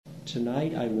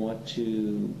tonight I want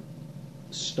to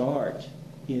start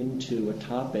into a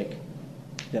topic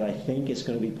that I think is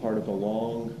going to be part of a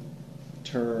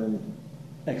long-term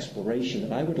exploration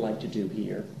that I would like to do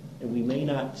here. And we may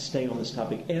not stay on this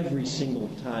topic every single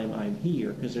time I'm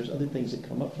here, because there's other things that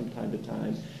come up from time to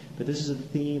time. But this is a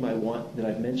theme that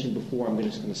I've mentioned before. I'm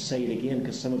just going to say it again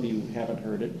because some of you haven't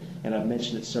heard it, and I've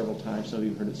mentioned it several times. Some of you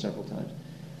have heard it several times.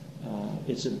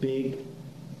 It's a big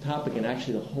topic, and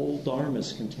actually the whole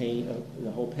Dharma's contained, the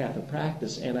whole path of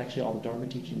practice, and actually all the Dharma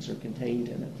teachings are contained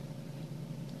in it.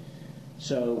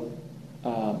 So,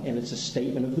 and it's a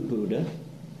statement of the Buddha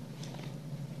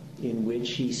in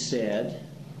which he said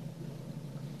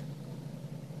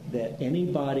that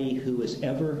anybody who has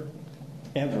ever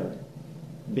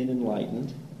been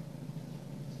enlightened,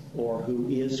 or who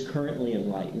is currently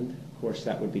enlightened, of course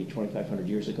that would be 2,500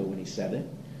 years ago when he said it,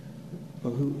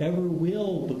 or whoever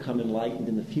will become enlightened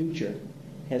in the future,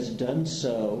 has done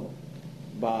so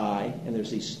by, and there's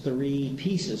these three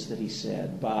pieces that he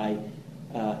said, by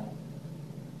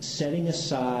setting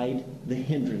aside the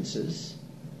hindrances,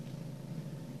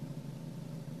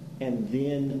 and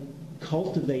then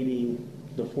cultivating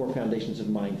the four foundations of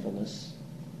mindfulness,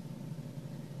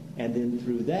 and then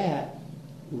through that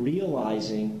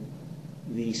realizing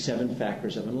the seven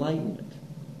factors of enlightenment.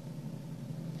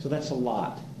 So that's a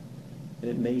lot. And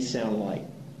it may sound like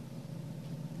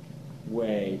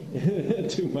way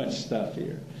too much stuff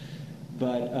here.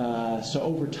 But so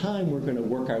over time we're going to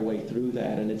work our way through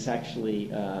that, and it's actually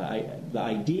the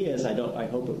idea is I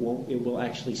hope it will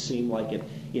actually seem like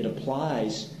it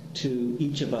applies to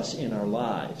each of us in our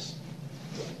lives,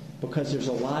 because there's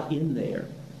a lot in there.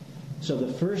 So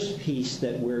the first piece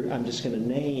that I'm just going to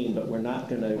name, but we're not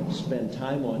going to spend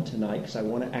time on tonight because I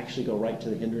want to actually go right to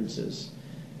the hindrances.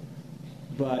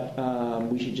 But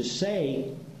we should just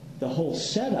say the whole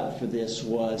setup for this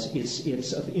was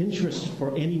it's of interest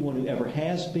for anyone who ever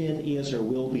has been, is, or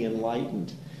will be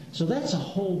enlightened. So that's a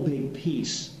whole big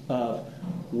piece of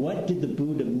what did the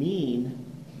Buddha mean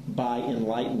by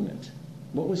enlightenment?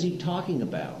 What was he talking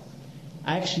about?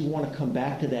 I actually want to come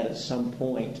back to that at some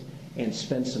point and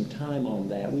spend some time on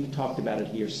that. We've talked about it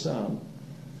here some.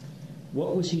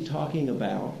 What was he talking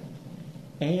about?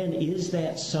 And is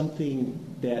that something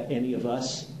that any of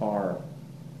us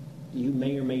you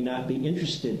may or may not be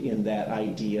interested in that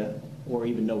idea or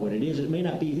even know what it is. It may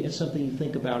not be something you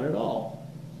think about at all.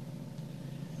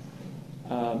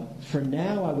 For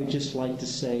now, I would just like to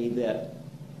say that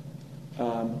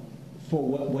for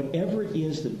whatever it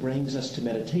is that brings us to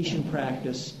meditation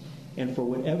practice, and for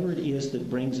whatever it is that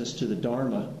brings us to the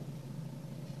Dharma,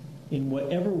 in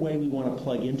whatever way we want to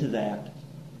plug into that,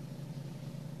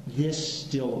 this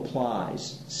still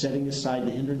applies. Setting aside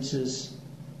the hindrances,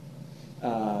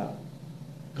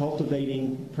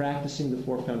 cultivating, practicing the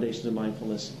four foundations of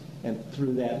mindfulness, and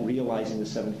through that realizing the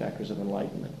seven factors of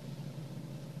enlightenment.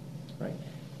 Right?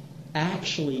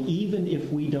 Actually, even if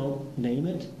we don't name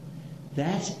it,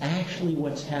 that's actually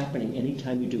what's happening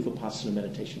anytime you do Vipassana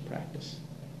meditation practice.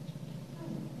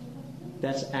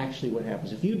 That's actually what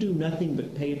happens. If you do nothing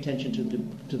but pay attention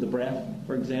to the breath,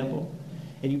 for example,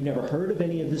 and you've never heard of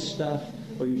any of this stuff,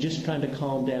 or you're just trying to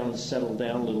calm down and settle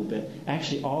down a little bit,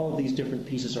 actually all of these different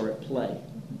pieces are at play.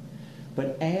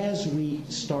 But as we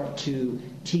start to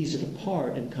tease it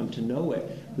apart and come to know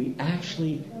it, we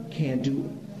actually can do,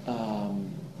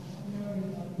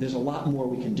 there's a lot more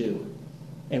we can do.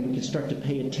 And we can start to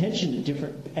pay attention to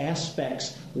different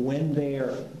aspects when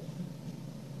they're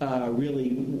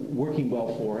really working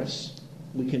well for us.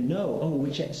 We can know,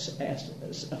 which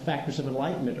factors of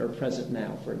enlightenment are present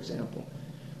now, for example.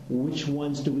 Which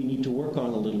ones do we need to work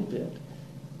on a little bit?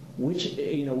 Which,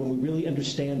 when we really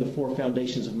understand the four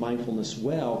foundations of mindfulness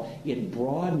well, it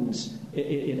broadens,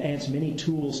 it adds many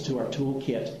tools to our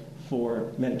toolkit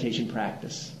for meditation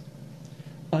practice.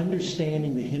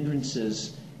 Understanding the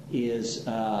hindrances is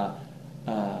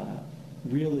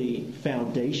really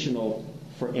foundational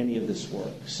for any of this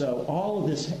work. So all of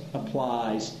this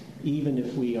applies even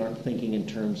if we aren't thinking in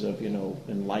terms of,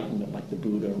 enlightenment like the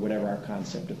Buddha or whatever our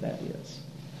concept of that is.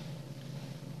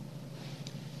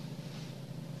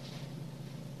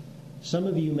 Some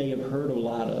of you may have heard a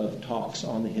lot of talks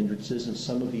on the hindrances, and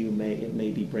some of you it may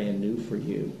be brand new for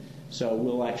you. So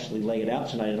we'll actually lay it out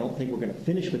tonight. I don't think we're going to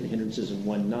finish with the hindrances in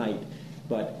one night,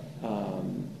 but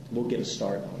we'll get a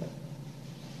start on it.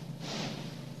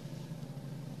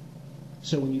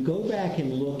 So when you go back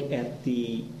and look at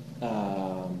the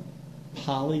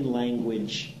Pali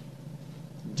language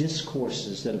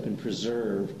discourses that have been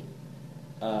preserved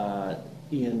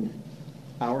in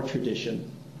our tradition,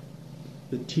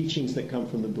 the teachings that come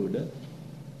from the Buddha,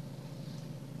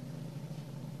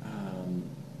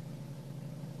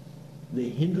 the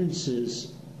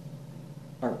hindrances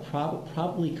are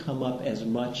probably come up as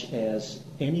much as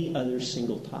any other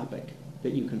single topic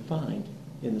that you can find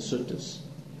in the suttas.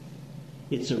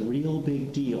 It's a real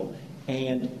big deal.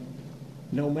 And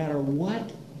no matter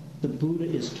what the Buddha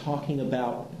is talking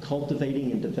about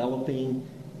cultivating and developing,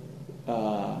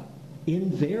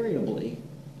 invariably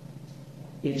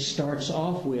it starts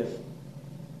off with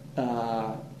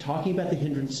talking about the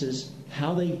hindrances,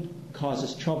 how they cause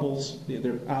us troubles.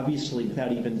 They're obviously,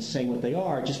 without even saying what they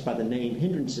are, just by the name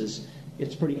hindrances,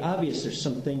 it's pretty obvious there's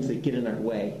some things that get in our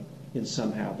way in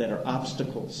somehow, that are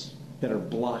obstacles, that are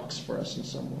blocks for us in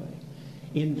some way.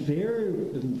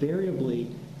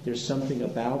 Invariably, there's something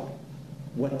about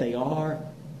what they are,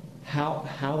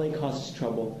 how they cause us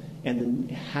trouble, and then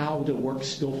how to work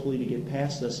skillfully to get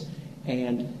past this,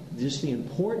 and just the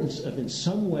importance of in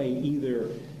some way either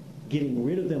getting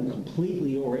rid of them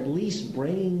completely or at least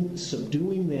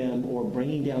subduing them or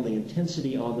bringing down the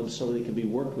intensity on them so they can be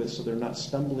worked with so they're not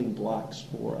stumbling blocks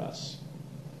for us.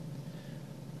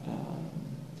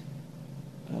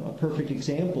 A perfect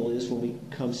example is when we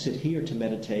come sit here to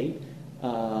meditate.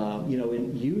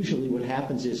 And usually what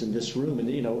happens is in this room,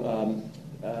 and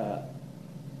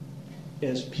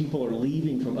as people are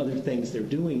leaving from other things they're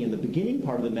doing in the beginning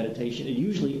part of the meditation, it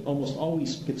usually almost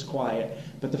always gets quiet,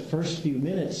 but the first few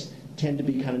minutes tend to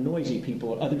be kind of noisy.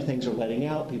 Other things are letting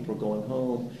out, people are going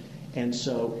home, and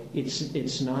so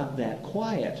it's not that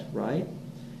quiet, right?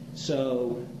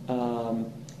 So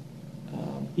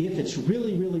if it's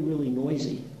really, really, really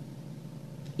noisy,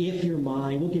 if your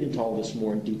mind, we'll get into all this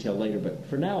more in detail later, but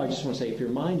for now I just want to say if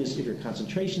your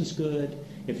concentration's good,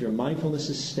 if your mindfulness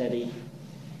is steady,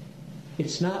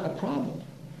 it's not a problem.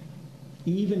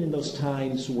 Even in those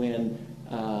times when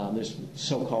there's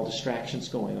so-called distractions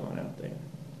going on out there.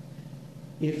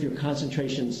 If your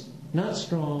concentration's not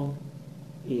strong,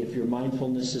 if your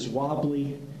mindfulness is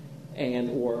wobbly,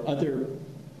 or other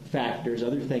factors,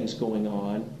 other things going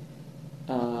on,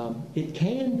 it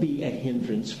can be a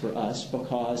hindrance for us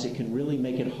because it can really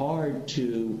make it hard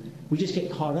we just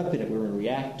get caught up in it. We're in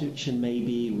reaction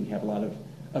maybe, we have a lot of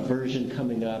aversion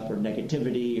coming up or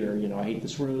negativity or, I hate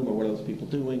this room or what are those people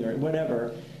doing or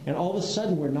whatever. And all of a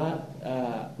sudden we're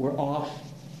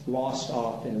lost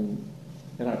off in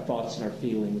our thoughts and our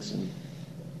feelings and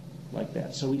like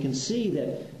that. So we can see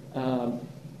that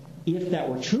if that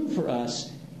were true for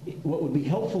us, what would be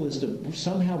helpful is to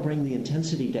somehow bring the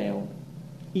intensity down,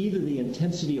 either the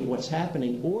intensity of what's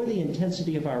happening or the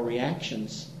intensity of our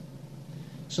reactions,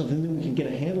 so then we can get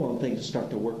a handle on things and start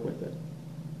to work with it.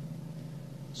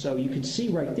 So you can see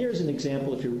right there as an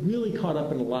example, if you're really caught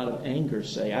up in a lot of anger,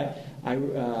 say,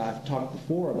 I've talked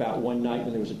before about one night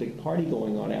when there was a big party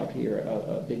going on out here,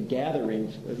 a big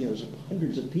gathering, there's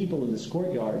hundreds of people in this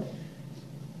courtyard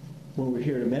when we're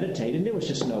here to meditate, and there was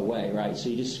just no way, right? So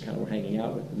you just kind of were hanging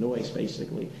out with the noise,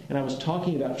 basically. And I was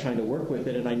talking about trying to work with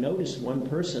it, and I noticed one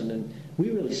person, and we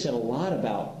really said a lot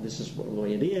about this is the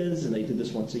way it is, and they did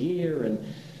this once a year, and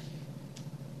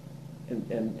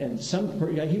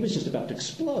he was just about to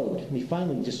explode. And he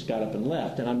finally just got up and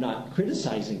left. And I'm not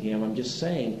criticizing him. I'm just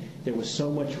saying there was so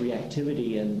much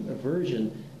reactivity and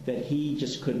aversion that he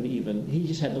just couldn't even, he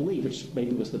just had to leave, which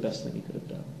maybe was the best thing he could have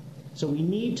done. So we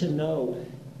need to know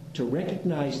to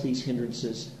recognize these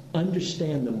hindrances,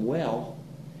 understand them well,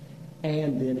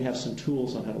 and then have some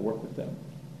tools on how to work with them.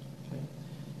 Okay?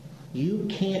 You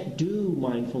can't do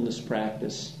mindfulness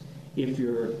practice if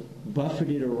you're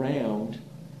buffeted around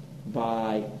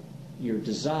by your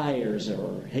desires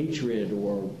or hatred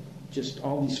or just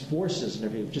all these forces and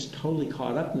everything, just totally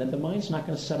caught up in that. The mind's not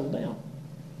going to settle down.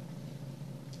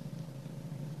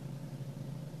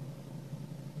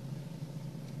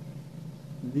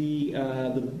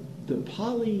 The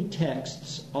Pali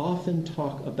texts often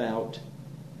talk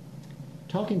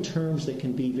in terms that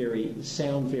can be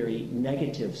sound very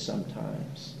negative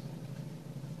sometimes.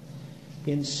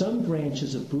 In some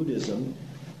branches of Buddhism,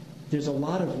 there's a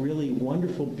lot of really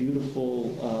wonderful,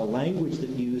 beautiful language that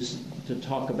used to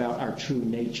talk about our true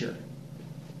nature.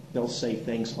 They'll say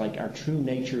things like, our true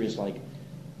nature is like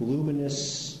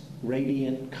luminous,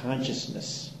 radiant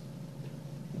consciousness.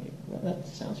 Well, that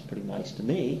sounds pretty nice to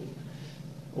me.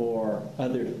 Or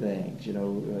other things,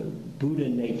 Buddha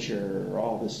nature, or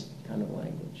all this kind of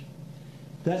language.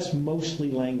 That's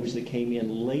mostly language that came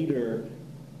in later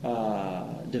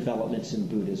developments in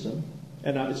Buddhism.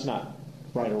 And it's not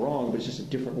right or wrong, but it's just a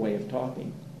different way of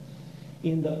talking.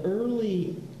 In the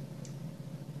early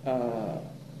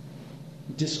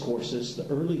discourses, the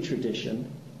early tradition,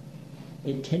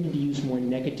 it tended to use more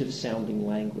negative sounding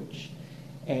language.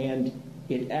 And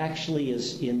It actually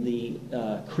is in the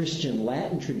Christian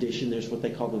Latin tradition. There's what they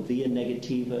call the via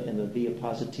negativa and the via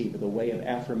positiva, the way of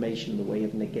affirmation and the way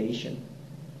of negation.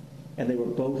 And they were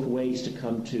both ways to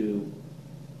come to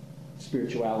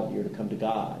spirituality or to come to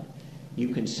God. You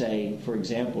can say, for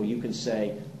example, you can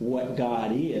say what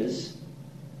God is,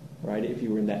 right? If you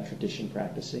were in that tradition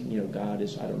practicing, God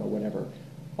is, I don't know, whatever,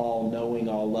 all-knowing,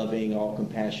 all-loving,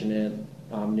 all-compassionate,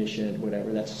 omniscient,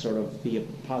 whatever. That's sort of via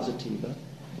positiva.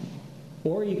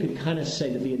 Or you could kind of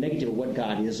say the via negativa, what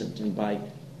God isn't, and by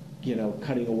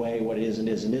cutting away what is and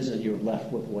isn't, you're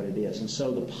left with what it is. And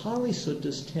so the Pali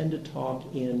Suttas tend to talk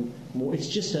in more. It's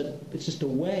just a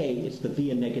way. It's the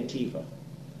via negativa.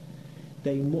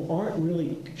 They aren't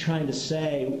really trying to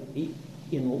say. They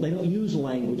don't use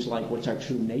language like what's our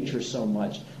true nature so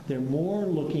much. They're more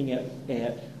looking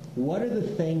at what are the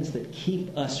things that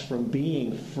keep us from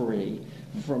being free,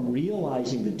 from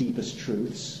realizing the deepest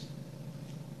truths,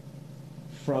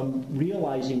 from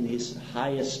realizing this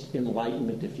highest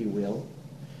enlightenment, if you will.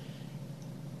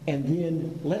 And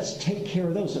then let's take care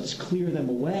of those. Let's clear them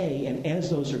away. And as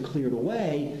those are cleared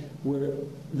away, where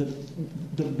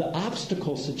the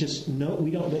obstacles that just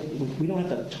we don't have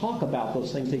to talk about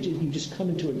those things. You just come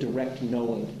into a direct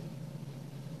knowing,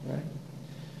 right?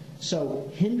 So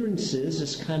hindrances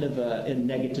is kind of a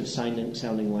negative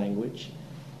sounding language.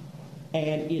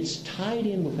 And it's tied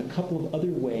in with a couple of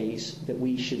other ways that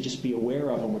we should just be aware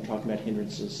of when we're talking about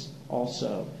hindrances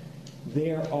also.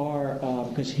 There are,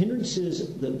 because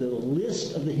hindrances, the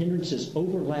list of the hindrances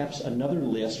overlaps another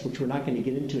list, which we're not going to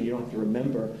get into and you don't have to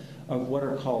remember, of what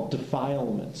are called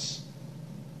defilements.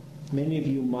 Many of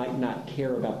you might not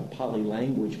care about the Pali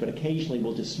language, but occasionally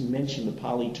we'll just mention the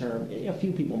Pali term. A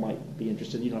few people might be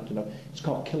interested. You don't have to know. It's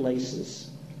called kilesas.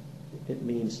 It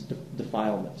means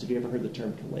defilements. Have you ever heard the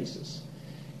term kilesas?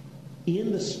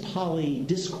 In the Pali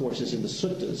discourses, in the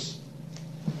suttas,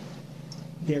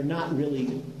 they're not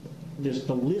really, there's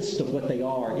the list of what they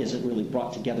are isn't really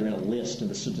brought together in a list in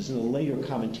the suttas. In the later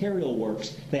commentarial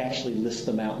works, they actually list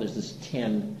them out. There's this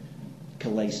 10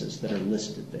 kilesas that are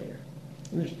listed there.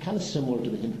 And they're kind of similar to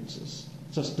the hindrances.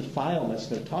 So it's defilements.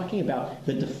 They're talking about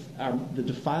the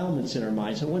defilements in our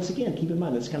minds. So once again, keep in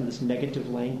mind, that's kind of this negative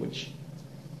language.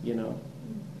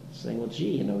 Saying, well,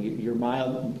 gee, you're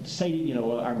mild. Say,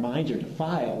 our minds are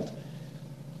defiled.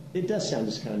 It does sound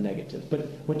just kind of negative. But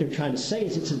what they're trying to say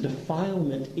is it's a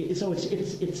defilement. So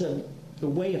it's a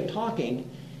way of talking.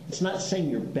 It's not saying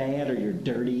you're bad or you're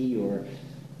dirty or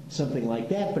something like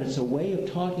that, but it's a way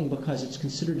of talking because it's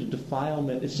considered a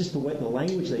defilement. It's just the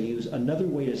language they use. Another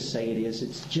way to say it is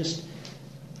it's just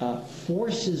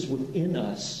forces within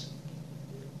us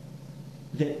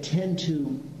that tend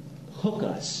to hook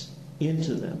us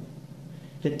into them,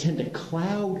 that tend to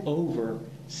cloud over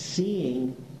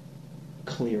seeing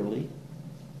clearly,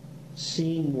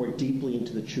 seeing more deeply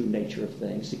into the true nature of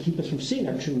things, to keep us from seeing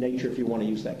our true nature, if you want to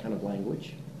use that kind of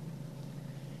language.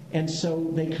 And so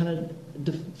they kind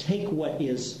of take what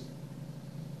is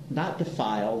not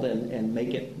defiled and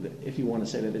make it, if you want to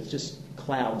say that, it's just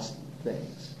clouds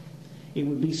things. It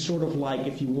would be sort of like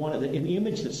if you wanted, an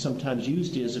image that's sometimes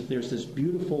used is if there's this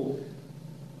beautiful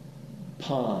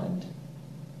pond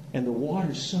and the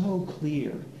water's so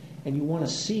clear and you want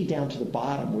to see down to the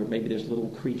bottom where maybe there's little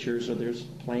creatures or there's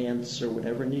plants or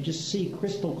whatever, and you just see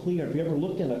crystal clear. If you ever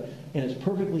looked in and it's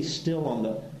perfectly still on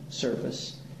the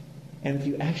surface, and if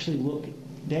you actually look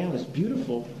down, it's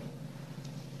beautiful.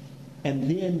 And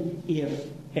then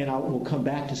we'll come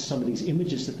back to some of these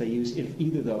images that they use, if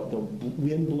either the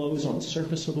wind blows on the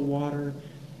surface of the water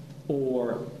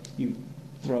or you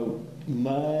throw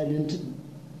mud into,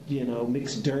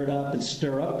 mix dirt up and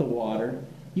stir up the water,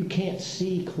 you can't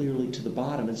see clearly to the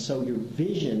bottom, and so your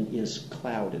vision is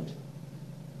clouded.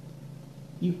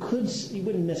 You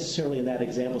wouldn't necessarily in that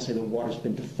example say the water's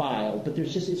been defiled, but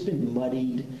it's been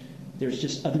muddied. There's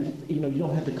just other, you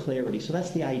don't have the clarity. So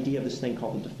that's the idea of this thing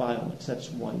called the defilements.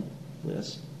 That's one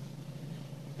list.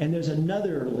 And there's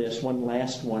another list, one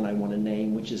last one I want to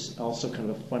name, which is also kind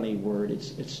of a funny word.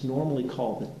 It's normally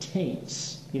called the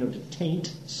taints. To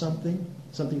taint something.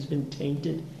 Something's been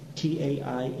tainted.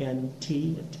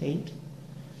 T-A-I-N-T, a taint.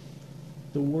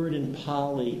 The word in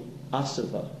Pali,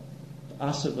 asava. The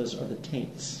asavas are the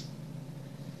taints.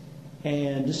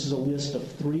 And this is a list of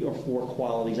 3 or 4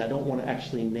 qualities. I don't want to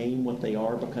actually name what they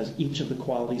are because each of the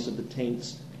qualities of the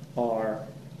taints are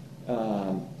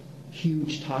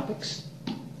huge topics.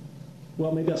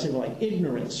 Well, maybe I'll say like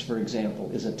ignorance, for example,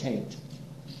 is a taint.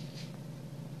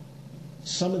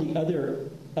 Some of the other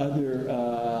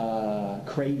other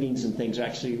cravings and things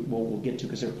actually we'll get to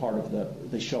because they're part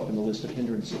of they show up in the list of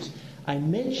hindrances. I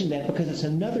mention that because it's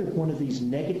another one of these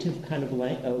negative kind of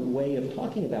way of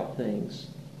talking about things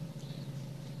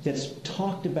that's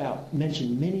talked about,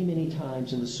 mentioned many, many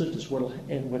times in the suttas.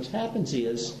 And what happens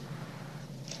is,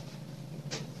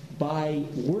 by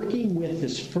working with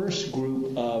this first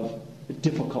group of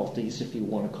difficulties, if you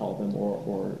want to call them,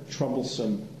 or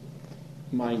troublesome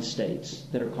mind states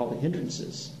that are called the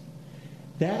hindrances,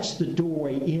 that's the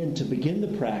doorway in to begin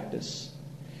the practice.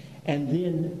 And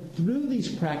then through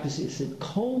these practices, it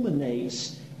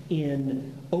culminates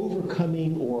in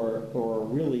overcoming or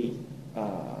really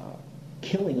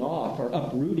killing off or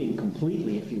uprooting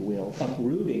completely, if you will,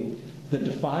 uprooting the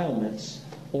defilements,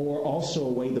 or also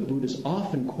a way the Buddha's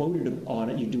often quoted on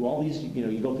it. You do all these,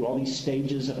 you go through all these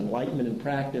stages of enlightenment and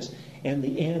practice, and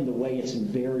the end, the way it's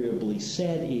invariably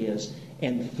said is,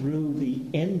 and through the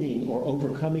ending or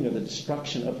overcoming of the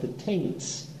destruction of the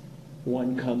taints,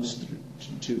 one comes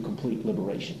to complete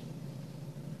liberation.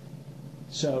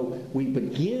 So we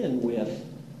begin with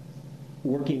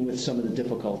working with some of the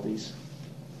difficulties.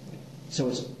 So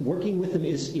it's working with them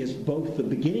is both the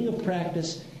beginning of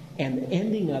practice, and the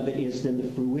ending of it is then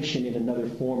the fruition in another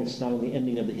form. It's not only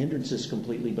ending of the hindrances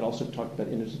completely, but also talk about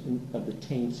of the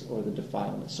taints or the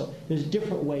defilements. So there's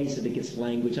different ways that it gets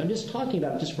language. I'm just talking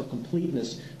about it just for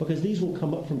completeness, because these will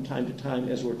come up from time to time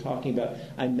as we're talking about.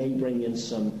 I may bring in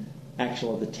some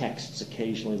actual of the texts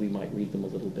occasionally. We might read them a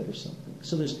little bit or something.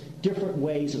 So there's different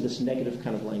ways of this negative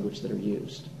kind of language that are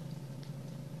used.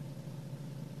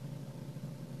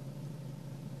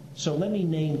 So let me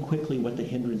name quickly what the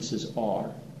hindrances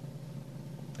are.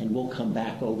 And we'll come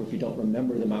back over. If you don't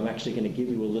remember them, I'm actually going to give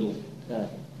you a little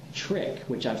trick,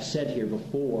 which I've said here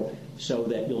before, so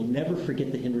that you'll never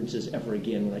forget the hindrances ever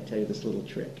again when I tell you this little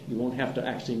trick. You won't have to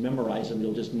actually memorize them.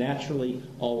 You'll just naturally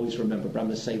always remember. But I'm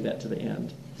going to save that to the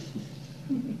end.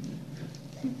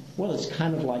 Well, it's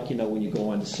kind of like, when you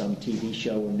go on to some TV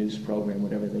show or news program,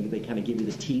 whatever, they kind of give you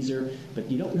the teaser,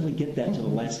 but you don't really get that till the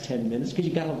last 10 minutes because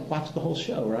you got to watch the whole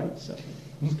show, right? So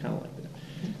it's kind of like that.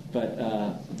 But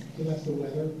so that's the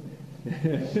weather?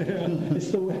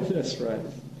 It's the weather, that's right.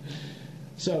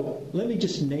 So let me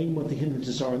just name what the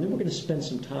hindrances are, and then we're going to spend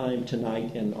some time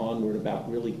tonight and onward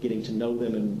about really getting to know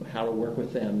them and how to work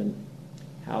with them and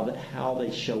how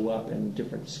they show up and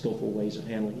different skillful ways of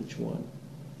handling each one.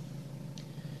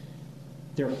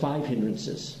 There are 5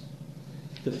 hindrances.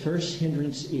 The first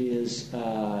hindrance is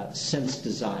sense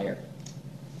desire.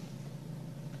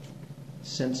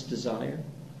 Sense desire.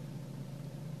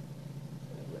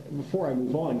 Before I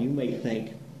move on, you may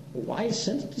think, well, why is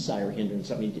sense desire a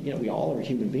hindrance? I mean, we all are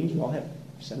human beings. We all have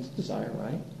sense desire,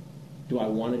 right? Do I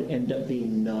want to end up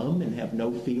being numb and have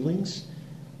no feelings?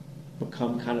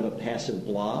 Become kind of a passive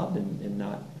blob and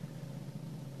not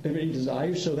have any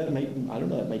desire? So that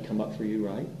may come up for you,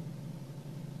 right?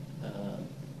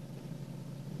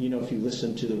 If you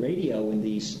listen to the radio and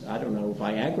these,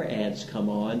 Viagra ads come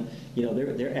on,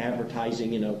 they're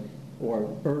advertising,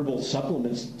 or herbal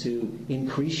supplements to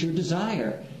increase your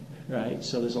desire, right?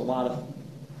 So there's a lot of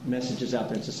messages out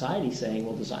there in society saying,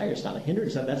 well, desire is not a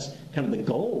hindrance. That's kind of the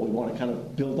goal. We want to kind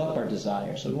of build up our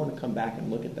desire. So we want to come back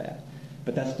and look at that.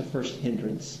 But that's the first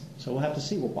hindrance. So we'll have to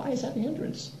see, well, why is that a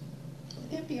hindrance?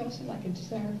 Would that be also like a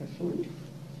desire for food?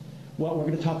 Well, we're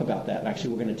going to talk about that.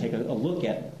 Actually, we're going to take a look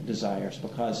at desires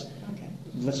because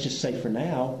let's just say for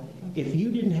now, if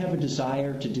you didn't have a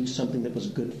desire to do something that was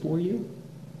good for you,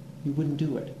 you wouldn't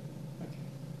do it.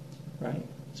 Right?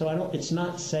 So it's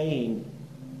not saying,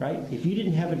 right, if you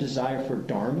didn't have a desire for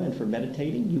Dharma and for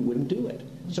meditating, you wouldn't do it.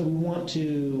 So we want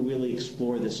to really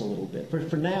explore this a little bit.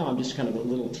 For now, I'm just kind of a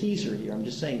little teaser here. I'm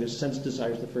just saying this sense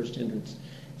desire is the first hindrance.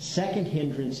 Second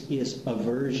hindrance is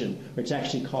aversion, or it's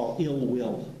actually called ill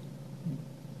will.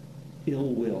 Ill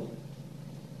will.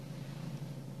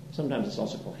 Sometimes it's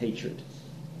also called hatred.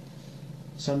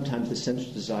 Sometimes the sense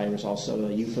desire is also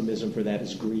a euphemism for that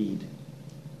is greed.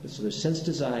 So there's sense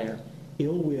desire,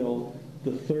 ill will.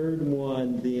 The third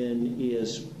one then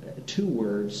is 2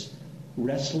 words,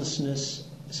 restlessness.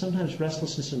 Sometimes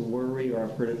restlessness and worry, or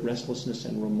I've heard it, restlessness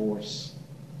and remorse.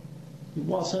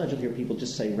 Well, sometimes you'll hear people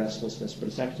just say restlessness, but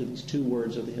it's actually these 2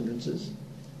 words are the hindrances.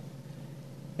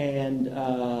 And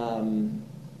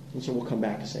so we'll come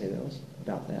back and say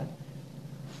about that.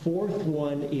 Fourth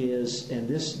one is, and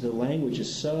the language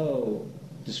is so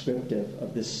descriptive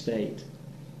of this state,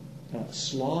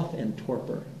 sloth and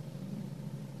torpor.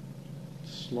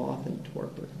 Sloth and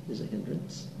torpor is a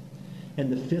hindrance.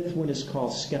 And the 5th one is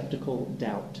called skeptical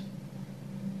doubt.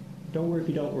 Don't worry if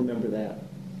you don't remember that.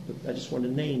 But I just want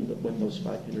to name what those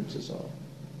 5 hindrances are.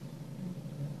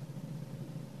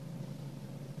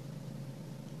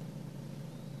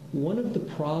 one of the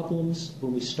problems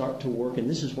when we start to work, and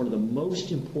this is one of the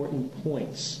most important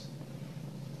points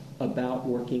about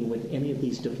working with any of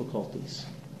these difficulties,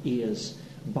 is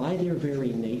by their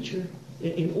very nature,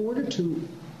 in order to,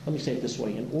 let me say it this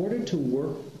way, in order to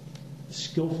work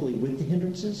skillfully with the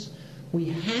hindrances, we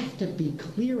have to be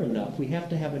clear enough, we have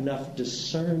to have enough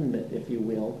discernment, if you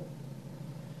will,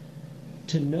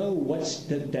 to know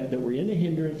that we're in a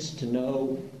hindrance, to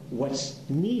know what's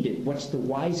needed, what's the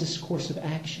wisest course of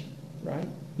action, right?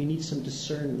 You need some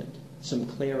discernment, some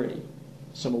clarity,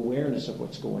 some awareness of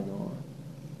what's going on.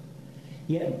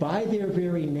 Yet by their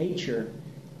very nature,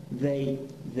 they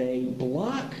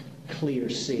block clear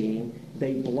seeing,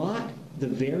 they block the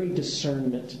very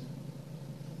discernment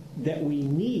that we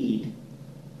need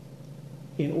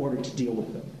in order to deal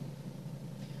with them.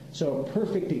 So a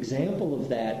perfect example of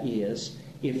that is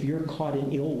if you're caught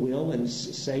in ill will and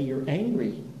say you're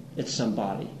angry at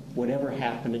somebody, whatever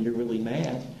happened and you're really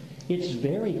mad, it's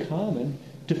very common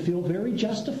to feel very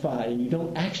justified and you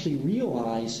don't actually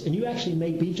realize, and you actually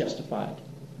may be justified.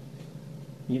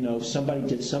 You know, somebody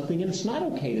did something and it's not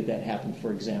okay that happened,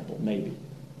 for example, maybe.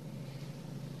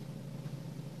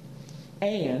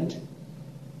 And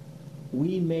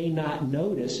we may not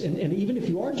notice, and even if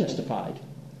you are justified,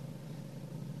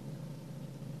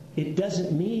 it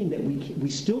doesn't mean that we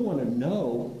still want to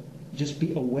know, just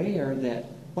be aware that,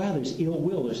 wow, there's ill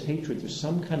will, there's hatred, there's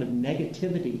some kind of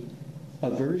negativity,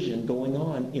 aversion going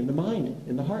on in the mind,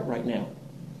 in the heart right now.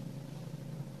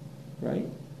 Right?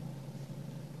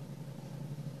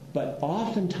 But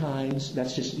oftentimes,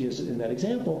 that's just in that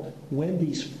example, when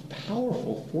these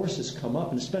powerful forces come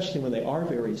up, and especially when they are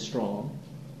very strong,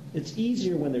 it's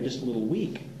easier when they're just a little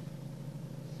weak.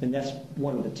 And that's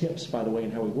one of the tips, by the way,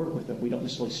 in how we work with them. We don't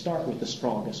necessarily start with the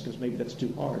strongest, because maybe that's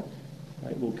too hard.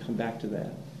 Right? We'll come back to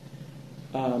that.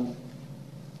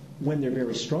 When they're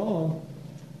very strong,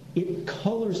 it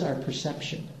colors our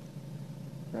perception.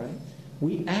 Right?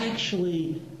 We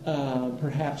actually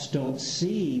perhaps don't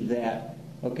see that,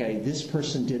 okay, this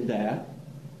person did that,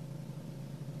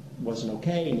 wasn't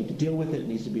okay, you need to deal with it, it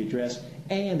needs to be addressed,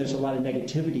 and there's a lot of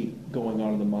negativity going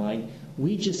on in the mind.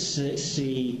 We just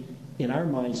see, in our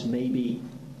minds, maybe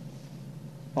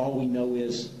all we know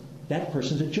is that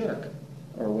person's a jerk,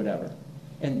 or whatever.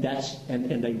 And it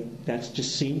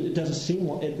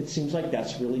seems like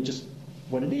that's really just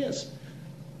what it is.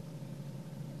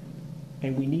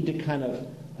 And we need to kind of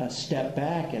step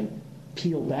back and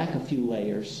peel back a few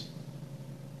layers.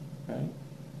 Right?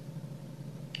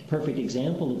 Perfect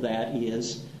example of that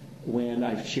is when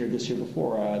I've shared this here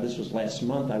before. This was last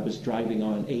month. I was driving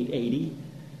on 880,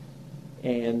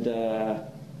 and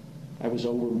I was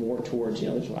over more towards,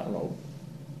 there's,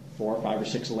 4 or 5 or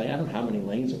 6 lanes. I don't know how many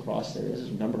lanes across there is.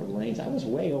 There's a number of lanes. I was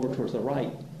way over towards the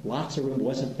right. Lots of room.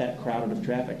 Wasn't that crowded of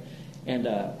traffic. And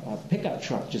a pickup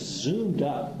truck just zoomed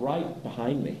up right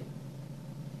behind me.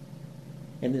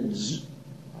 And then,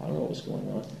 I don't know what was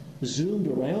going on, zoomed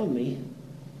around me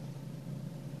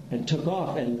and took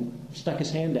off and stuck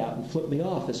his hand out and flipped me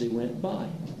off as he went by.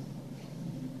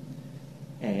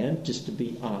 And just to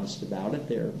be honest about it,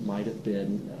 there might have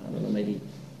been, maybe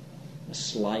a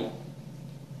slight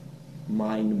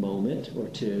mind moment or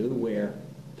two where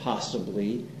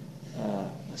possibly a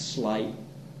slight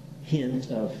hint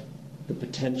of the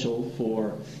potential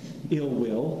for ill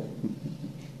will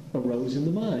arose in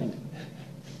the mind.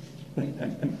 I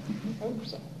hope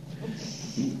so.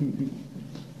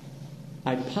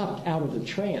 I popped out of the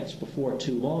trance before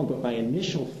too long, but my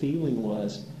initial feeling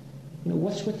was,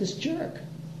 what's with this jerk?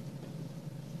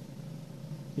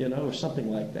 Or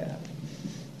something like that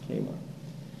came up.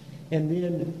 And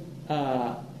then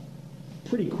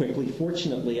pretty quickly,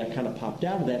 fortunately, I kind of popped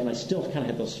out of that, and I still kind of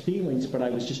had those feelings, but I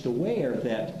was just aware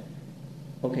that,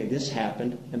 okay, this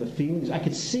happened, and the feelings, I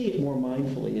could see it more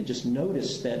mindfully and just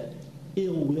notice that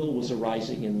ill will was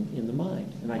arising in the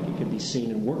mind, and it could be seen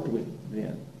and worked with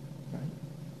then. Right?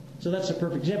 So that's a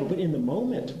perfect example. But in the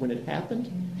moment when it happened,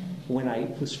 when I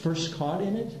was first caught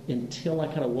in it, until I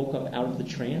kind of woke up out of the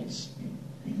trance,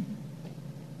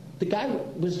 the guy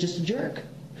was just a jerk.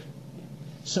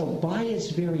 So by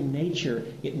its very nature,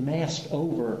 it masked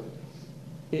over,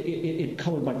 it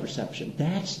colored my perception.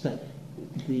 That's the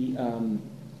kind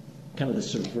of the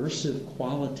subversive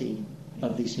quality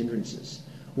of these hindrances.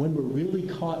 When we're really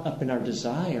caught up in our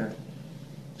desire,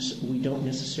 we don't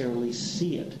necessarily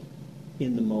see it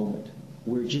in the moment.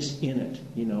 We're just in it.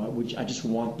 I just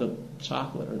want the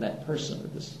chocolate or that person or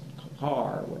this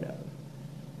car or whatever.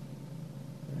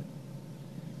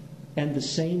 And the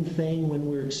same thing when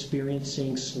we're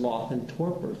experiencing sloth and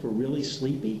torpor. If we're really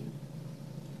sleepy,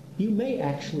 you may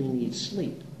actually need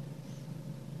sleep.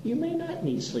 You may not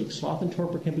need sleep. Sloth and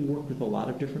torpor can be worked with a lot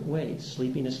of different ways.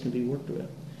 Sleepiness can be worked with.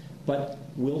 But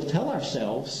we'll tell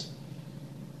ourselves,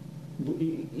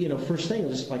 first thing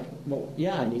is like, well,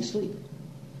 yeah, I need sleep,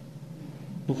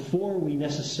 before we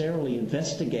necessarily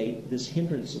investigate this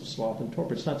hindrance of sloth and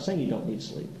torpor. It's not saying you don't need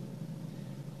sleep.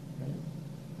 Right?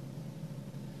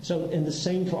 So, and the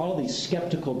same for all of these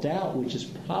skeptical doubt, which is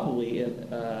probably,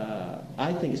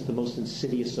 I think it's the most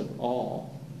insidious of all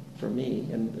for me,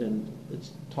 and it's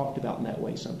talked about in that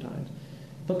way sometimes,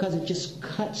 because it just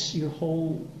cuts your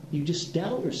whole, you just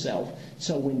doubt yourself.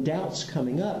 So when doubt's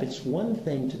coming up, it's one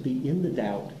thing to be in the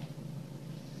doubt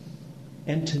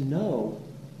and to know,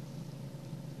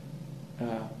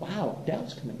 wow,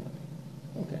 doubt's coming up.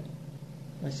 Okay,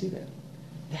 I see that.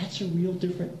 That's a real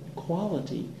different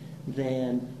quality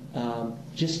than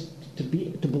just to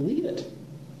believe it.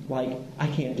 Like, I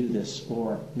can't do this,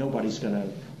 or nobody's going to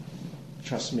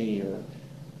trust me, or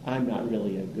I'm not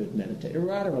really a good meditator,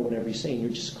 or I don't know, whatever you're saying. You're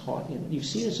just caught in it. You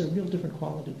see, it's a real different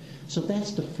quality. So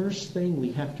that's the first thing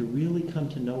we have to really come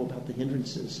to know about the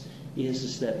hindrances,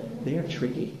 is that they're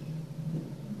tricky.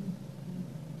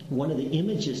 One of the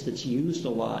images that's used a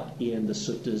lot in the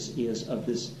suttas is of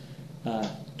this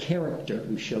character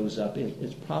who shows up.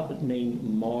 It's probably named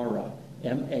Mara,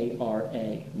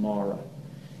 M-A-R-A, Mara.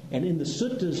 And in the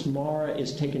suttas, Mara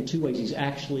is taken two ways. He's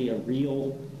actually a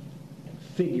real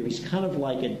figure. He's kind of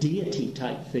like a deity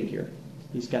type figure.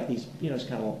 He's got these, he's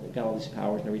kind of got all these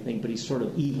powers and everything, but he's sort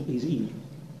of evil. He's evil.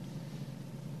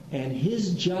 And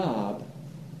his job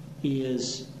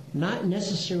is not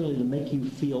necessarily to make you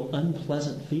feel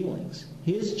unpleasant feelings.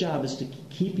 His job is to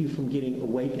keep you from getting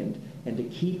awakened and to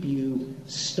keep you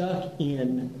stuck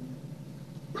in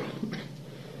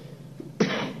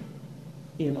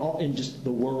just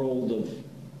the world of,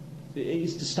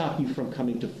 is to stop you from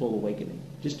coming to full awakening,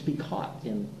 just to be caught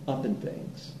up in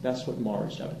things. That's what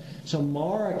Mara's job is. So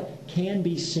Mara can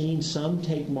be seen, some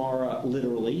take Mara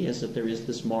literally, as that there is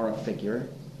this Mara figure,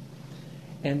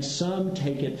 and some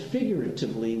take it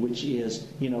figuratively, which is,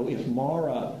 if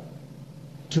Mara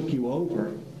took you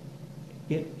over,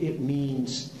 it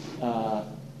means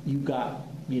you got,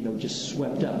 just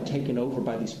swept up, taken over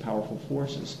by these powerful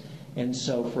forces. And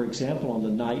so, for example, on the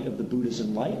night of the Buddha's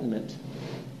enlightenment,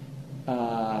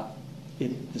 the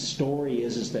story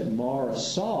is that Mara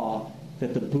saw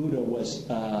that the Buddha was,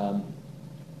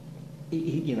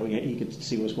 he could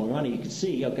see what was going on. He could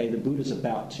see, okay, the Buddha's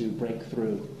about to break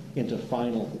through into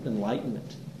final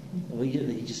enlightenment. Well, he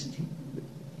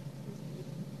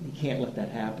can't let that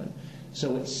happen.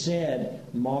 So it said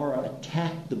Mara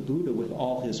attacked the Buddha with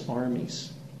all his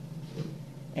armies.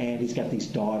 And he's got these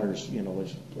daughters, who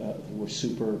were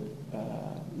super,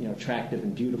 attractive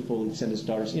and beautiful. He'd send his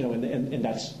daughters, and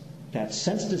that's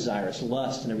sense desires,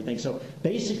 lust, and everything. So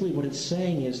basically, what it's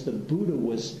saying is the Buddha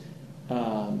was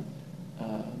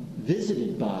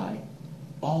visited by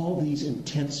all these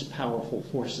intense, powerful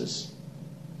forces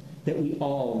that we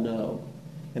all know.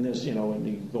 And there's, and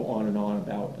you go on and on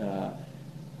about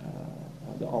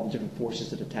all the different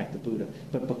forces that attack the Buddha.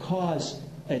 But because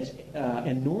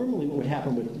and normally what would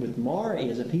happen with Mara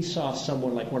is if he saw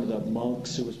someone like one of the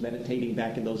monks who was meditating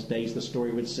back in those days, the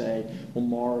story would say, well,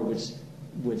 Mara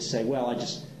would say, well,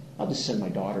 I'll just send my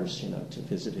daughters, to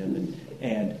visit him.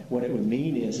 And what it would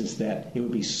mean is that it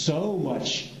would be so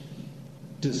much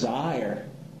desire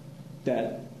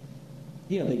that,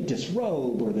 they'd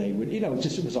disrobe, or they would, it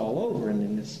was all over, and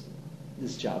then this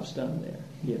job's done there.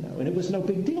 And it was no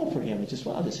big deal for him. He just,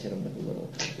 well, I'll just hit him with a little,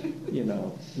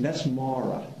 and that's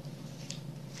Mara,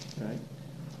 right?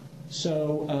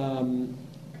 So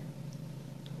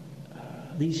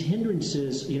these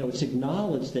hindrances, it's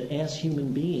acknowledged that as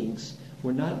human beings,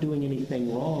 we're not doing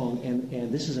anything wrong,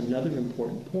 and this is another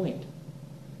important point.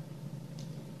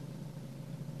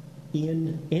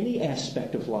 In any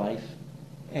aspect of life,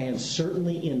 and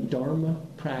certainly in Dharma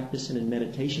practice and in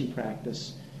meditation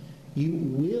practice, you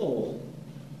will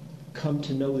come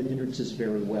to know the hindrances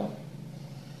very well.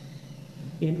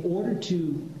 In order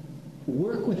to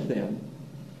work with them,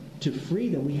 to free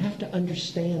them, we have to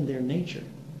understand their nature.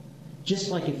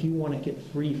 Just like if you want to get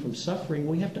free from suffering,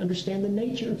 we have to understand the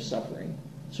nature of suffering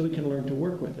so we can learn to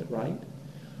work with it, right?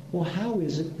 Well, how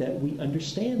is it that we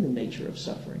understand the nature of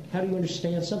suffering? How do you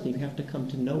understand something? You have to come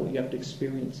to know it. You have to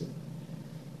experience it.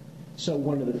 So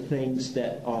one of the things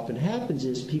that often happens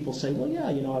is people say, well, yeah,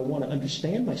 I want to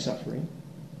understand my suffering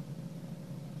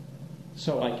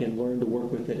so I can learn to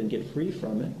work with it and get free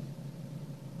from it.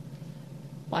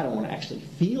 I don't want to actually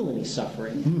feel any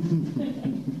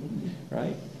suffering,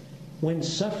 right? When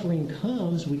suffering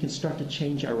comes, we can start to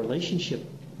change our relationship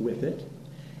with it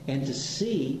and to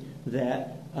see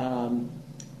that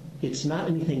It's not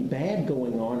anything bad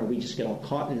going on, or we just get all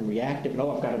caught and reactive, and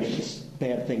I've got to make this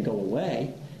bad thing go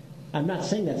away. I'm not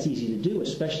saying that's easy to do,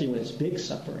 especially when it's big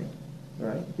suffering.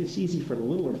 Right? It's easy for the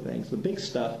littler things. The big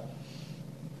stuff,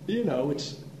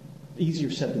 it's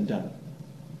easier said than done.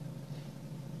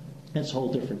 That's a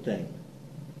whole different thing.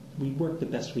 We work the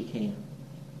best we can.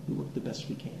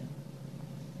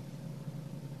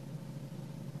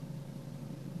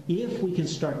 If we can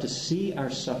start to see our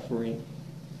suffering,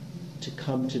 to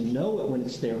come to know it when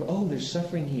it's there, oh, there's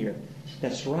suffering here.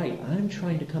 That's right. I'm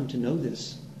trying to come to know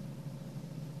this,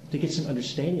 to get some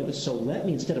understanding of it. So let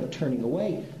me, instead of turning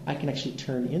away, I can actually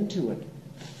turn into it.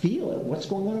 Feel it. What's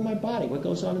going on in my body? What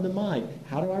goes on in the mind?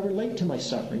 How do I relate to my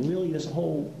suffering? Really, there's a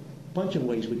whole bunch of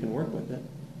ways we can work with it.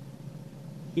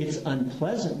 It's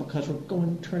unpleasant because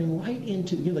we're turning right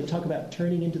into, they talk about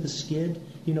turning into the skid.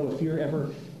 If you're ever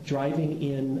driving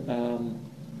in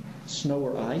snow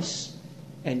or ice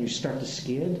and you start to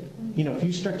skid, if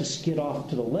you start to skid off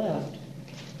to the left,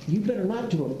 you better not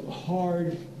do a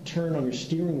hard turn on your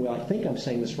steering wheel. I think I'm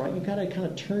saying this right. You've got to kind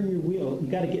of turn your wheel.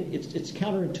 You've got to it's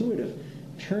counterintuitive.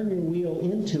 Turn your wheel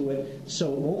into it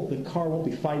so the car won't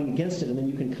be fighting against it, and then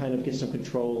you can kind of get some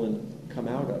control and come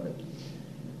out of it.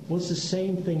 Well, it's the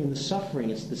same thing in the suffering.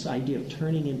 It's this idea of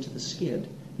turning into the skid.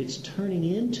 It's turning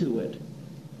into it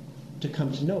to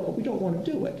come to know it, but we don't want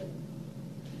to do it.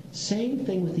 Same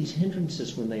thing with these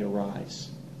hindrances when they arise.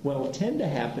 What will tend to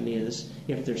happen is,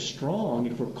 if they're strong,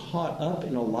 if we're caught up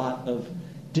in a lot of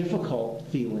difficult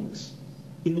feelings,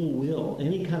 ill will,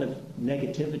 any kind of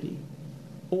negativity,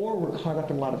 or we're caught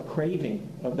up in a lot of craving,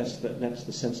 that's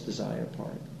the sense desire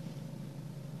part.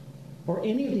 Or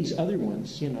any of these other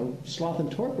ones, sloth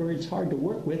and torpor, it's hard to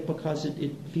work with because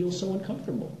it feels so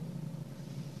uncomfortable.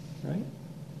 Right?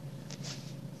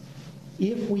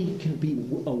 If we can be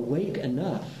awake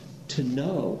enough to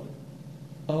know,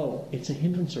 oh, it's a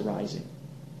hindrance arising,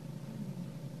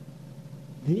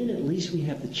 then at least we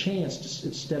have the chance to,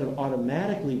 instead of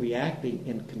automatically reacting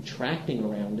and contracting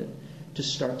around it, to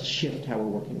start to shift how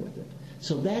we're working with it.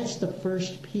 So that's the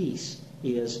first piece,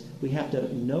 is we have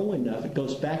to know enough. It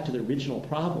goes back to the original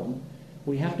problem.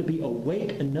 We have to be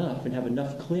awake enough and have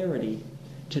enough clarity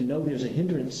to know there's a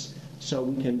hindrance so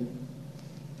we can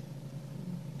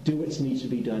do what needs to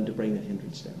be done to bring that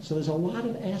hindrance down. So there's a lot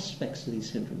of aspects to these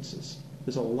hindrances.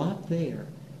 There's a lot there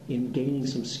in gaining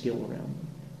some skill around them.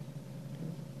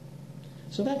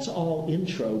 So that's all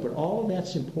intro, but all of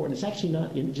that's important. It's actually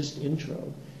not just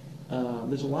intro.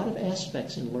 There's a lot of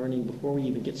aspects in learning before we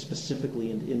even get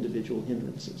specifically into individual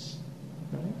hindrances.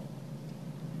 Right?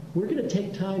 We're going to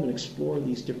take time and explore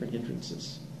these different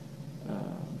hindrances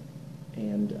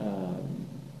and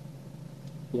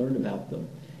learn about them.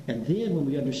 And then when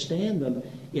we understand them,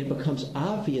 it becomes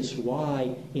obvious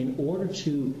why, in order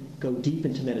to go deep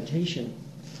into meditation,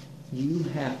 you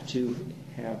have to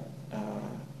have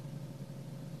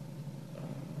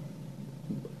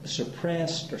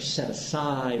suppressed or set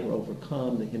aside or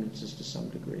overcome the hindrances to some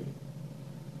degree.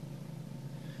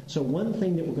 So one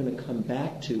thing that we're going to come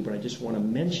back to, but I just want to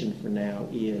mention for now,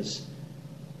 is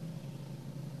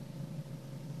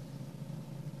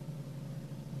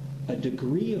a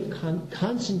degree of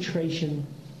concentration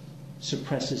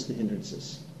suppresses the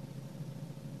hindrances.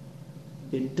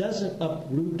 It doesn't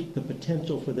uproot the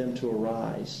potential for them to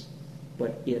arise,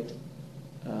 but it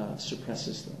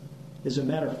suppresses them. As a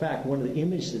matter of fact, one of the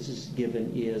images that is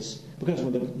given is, because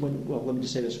let me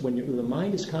just say this, when the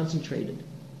mind is concentrated,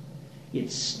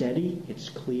 it's steady, it's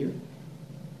clear,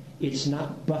 it's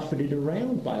not buffeted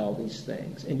around by all these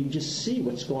things, and you just see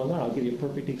what's going on. I'll give you a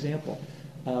perfect example.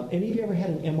 Any of you ever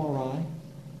had an MRI?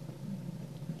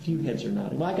 A few heads are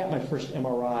nodding. Well, I got my first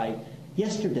MRI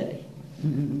yesterday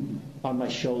on my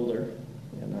shoulder,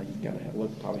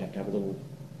 and probably have to have a little,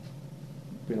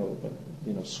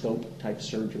 scope type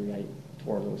surgery. I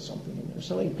tore a little something in there,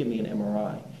 so they give me an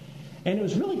MRI, and it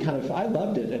was really I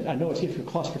loved it. I know if you're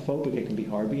claustrophobic, it can be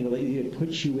hard, but it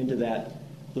puts you into that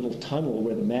little tunnel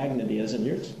where the magnet is, and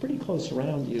it's pretty close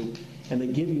around you, and they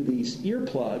give you these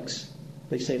earplugs.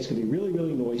 They say it's going to be really,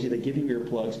 really noisy. They give you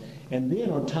earplugs. And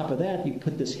then on top of that, you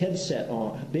put this headset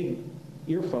on, big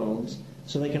earphones,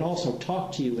 so they can also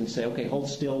talk to you and say, okay, hold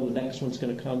still, the next one's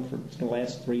going to come, it's going to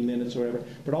last 3 minutes or whatever.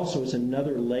 But also it's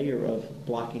another layer of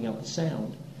blocking out the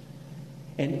sound.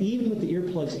 And even with the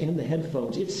earplugs and the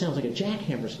headphones, it sounds like a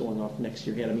jackhammer's going off next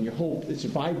to your head. I mean, it's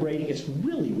vibrating. It's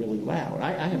really, really loud.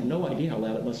 I have no idea how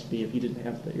loud it must be if you didn't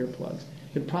have the earplugs.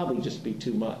 It'd probably just be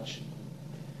too much.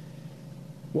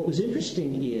 What was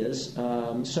interesting is,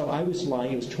 so I was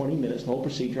lying, it was 20 minutes, the whole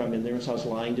procedure, I'm in there, so I was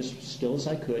lying just still as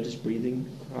I could, just breathing,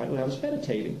 I was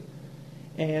meditating.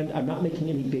 And I'm not making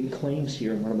any big claims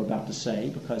here in what I'm about to say,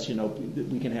 because,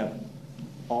 we can have,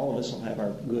 all of us will have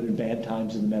our good and bad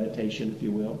times in the meditation, if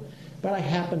you will. But I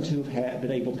happen to have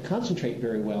been able to concentrate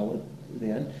very well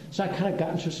then. So I kind of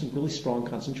got into some really strong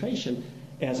concentration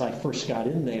as I first got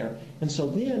in there. And so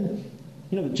then,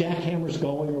 the jackhammer's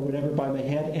going or whatever by my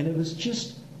head, and it was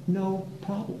just no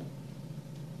problem.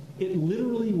 It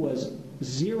literally was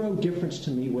zero difference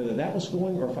to me whether that was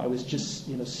going or if I was just,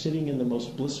 sitting in the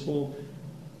most blissful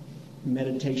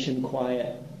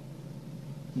quiet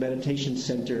meditation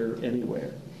center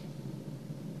anywhere.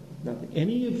 Nothing.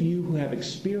 Any of you who have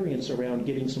experience around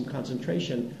getting some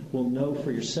concentration will know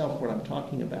for yourself what I'm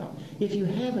talking about. If you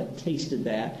haven't tasted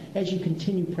that, as you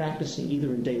continue practicing, either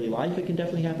in daily life it can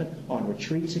definitely happen, on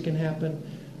retreats it can happen,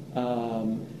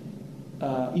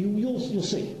 you'll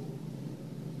see.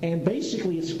 And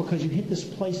basically it's because you hit this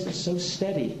place that's so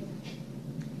steady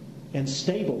and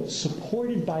stable,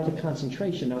 supported by the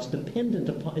concentration. Now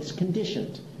it's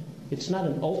conditioned. It's not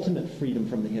an ultimate freedom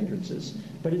from the hindrances,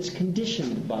 but it's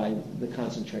conditioned by the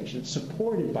concentration. It's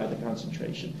supported by the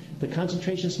concentration. The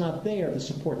concentration's not there, the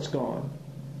support's gone.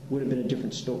 Would have been a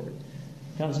different story.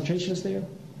 Concentration is there.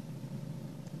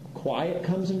 Quiet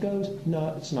comes and goes.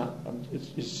 No, it's not.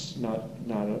 It's not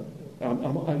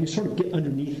you sort of get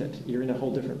underneath it. You're in a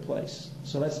whole different place.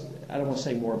 So I don't want to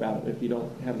say more about it. If you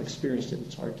haven't experienced it,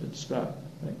 it's hard to describe.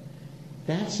 Right?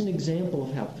 That's an example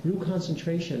of how through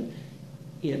concentration,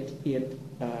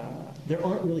 there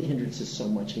aren't really hindrances so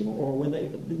much anymore, or when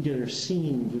they're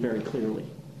seen very clearly.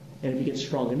 And if you get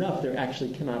strong enough, they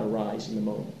actually cannot arise in the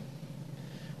moment.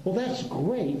 Well, that's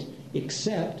great,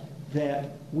 except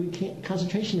that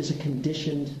concentration is a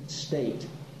conditioned state.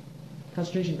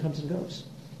 Concentration comes and goes.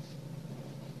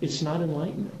 It's not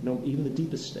enlightenment. No, even the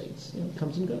deepest states. It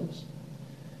comes and goes.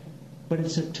 But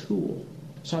it's a tool.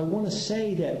 So I want to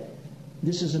say that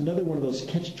this is another one of those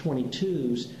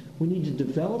catch-22s. We need to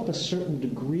develop a certain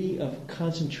degree of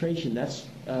concentration. That's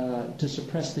to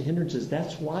suppress the hindrances.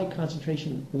 That's why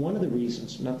concentration, one of the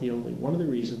reasons, not the only, one of the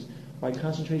reasons why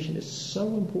concentration is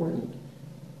so important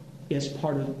is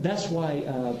that's why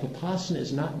Vipassana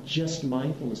is not just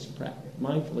mindfulness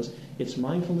practice. It's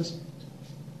mindfulness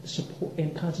support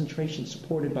and concentration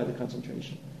supported by the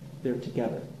concentration. They're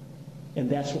together. And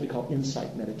that's what we call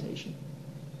insight meditation.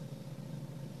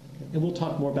 And we'll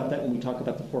talk more about that when we talk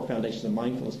about the 4 foundations of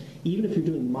mindfulness. Even if you're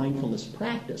doing mindfulness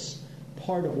practice,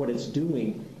 part of what it's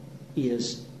doing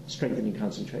is strengthening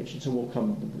concentration. So we'll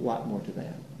come a lot more to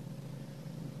that.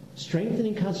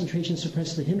 Strengthening concentration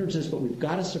suppresses the hindrances, but we've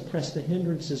got to suppress the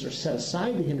hindrances or set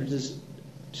aside the hindrances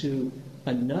to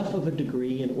enough of a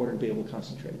degree in order to be able to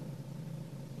concentrate.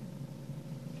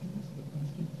 Can I ask a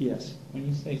question? Yes. When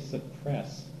you say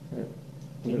suppress, Right.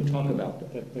 We're going to talk about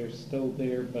that. That they're still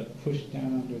there but pushed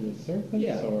down under the surface?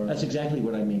 Yeah, or? that's exactly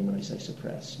what I mean when I say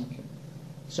suppress. Okay.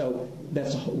 So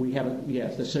we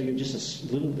haven't, so you're just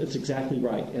a little, it's exactly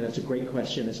right, and that's a great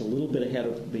question. It's a little bit ahead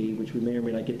of me, which we may or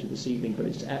may not get to this evening, but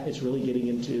it's really getting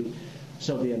into,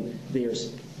 so then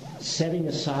there's setting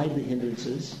aside the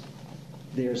hindrances,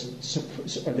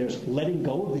 there's letting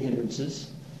go of the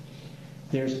hindrances,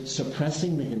 there's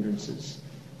suppressing the hindrances.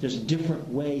 There's different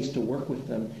ways to work with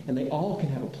them, and they all can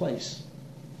have a place.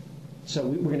 So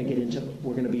we're going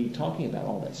to be talking about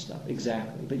all that stuff,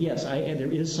 exactly. But yes, and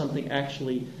there is something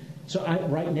actually, so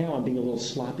right now I'm being a little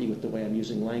sloppy with the way I'm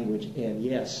using language, and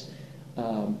yes,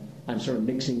 I'm sort of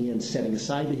mixing in setting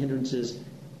aside the hindrances,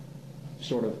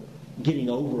 sort of getting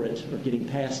over it or getting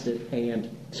past it, and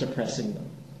suppressing them.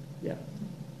 Yeah,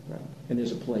 right. And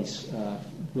there's a place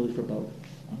really for both.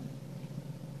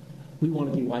 We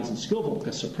want to be wise and skillful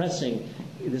because suppressing,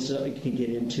 this can get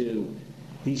into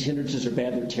these hindrances are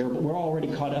bad, they're terrible. We're already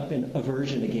caught up in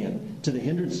aversion again to the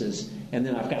hindrances, and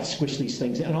then I've got to squish these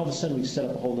things, and all of a sudden we've set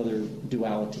up a whole other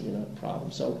duality in a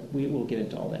problem. So we'll get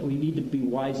into all that. We need to be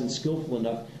wise and skillful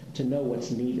enough to know what's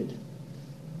needed.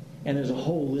 And there's a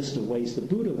whole list of ways the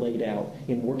Buddha laid out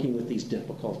in working with these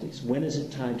difficulties. When is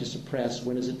it time to suppress?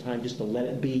 When is it time just to let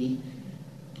it be?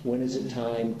 When is it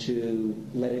time to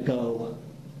let it go?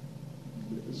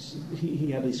 He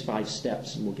had these 5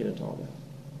 steps, and we'll get into all that.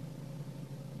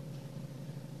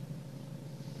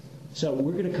 So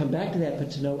we're going to come back to that,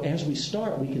 but to know as we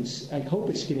start, I hope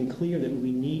it's getting clear that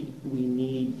we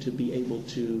need to be able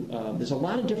to. There's a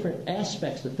lot of different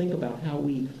aspects to think about how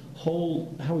we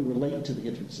relate to the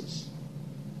hindrances.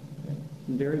 Okay?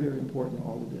 Very, very important,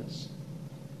 all of this.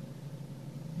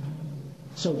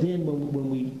 So then, when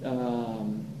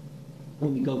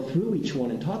we go through each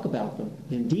one and talk about them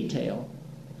in detail,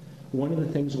 one of the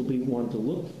things we'll be wanting to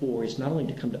look for is not only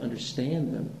to come to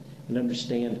understand them and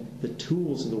understand the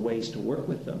tools and the ways to work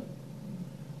with them,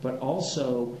 but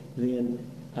also then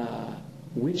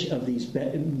which of these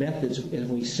methods, and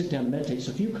we sit down and meditate.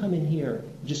 So if you come in here,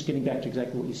 just getting back to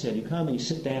exactly what you said, you come and you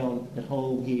sit down at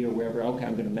home here, wherever, okay,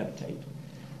 I'm going to meditate.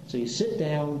 So you sit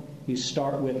down, you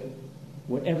start with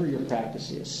whatever your practice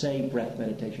is. Say breath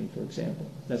meditation, for example.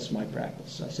 That's my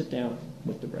practice. So I sit down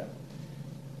with the breath.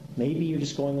 Maybe you're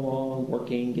just going along,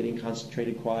 working, getting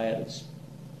concentrated, quiet. It's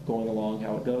going along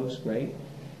how it goes. Great.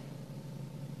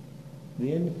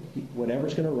 Then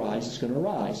whatever's going to arise is going to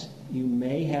arise. You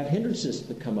may have hindrances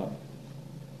that come up.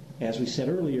 As we said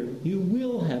earlier, you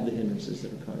will have the hindrances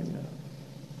that are coming up.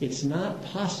 It's not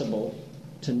possible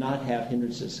to not have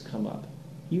hindrances come up.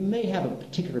 You may have a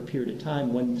particular period of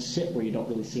time, one sit where you don't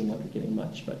really seem like you're getting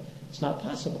much, but it's not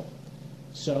possible.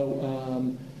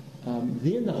 So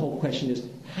then the whole question is,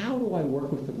 how do I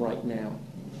work with them right now?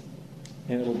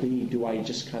 And it'll be, do I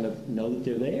just kind of know that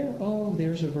they're there? Oh,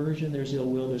 there's aversion, there's ill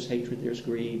will, there's hatred, there's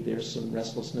greed, there's some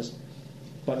restlessness.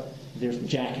 But there's the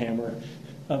jackhammer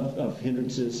of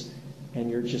hindrances, and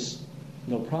you're just,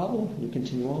 no problem, you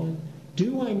continue on.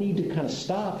 Do I need to kind of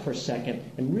stop for a second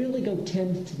and really go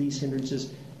tend to these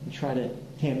hindrances and try to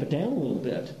tamp it down a little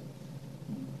bit?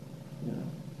 You know?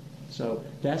 So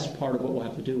that's part of what we'll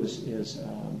have to do is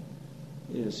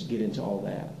get into all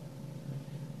that.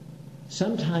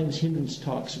 Sometimes hindrance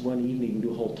talks one evening and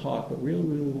do a whole talk, but really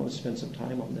want to spend some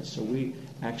time on this. So we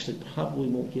actually probably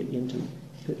won't get into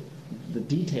the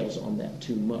details on that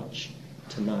too much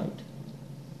tonight.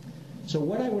 So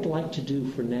what I would like to do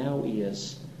for now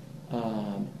is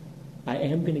I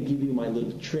am going to give you my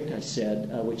little trick I said,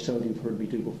 which some of you have heard me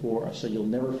do before, so you'll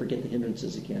never forget the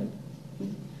hindrances again.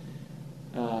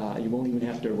 You won't even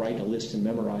have to write a list and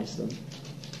memorize them.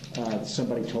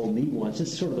 Somebody told me once,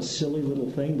 it's sort of a silly little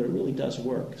thing, but it really does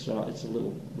work. So it's a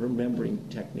little remembering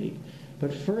technique.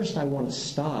 But first I want to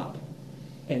stop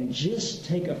and just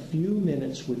take a few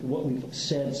minutes with what we've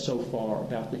said so far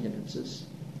about the hindrances.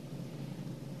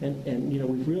 And you know,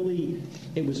 we've really,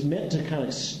 it was meant to kind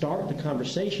of start the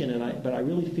conversation, but I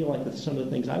really feel like that some of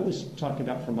the things I was talking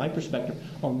about from my perspective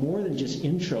are more than just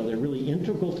intro. They're really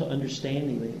integral to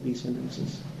understanding these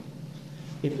hindrances.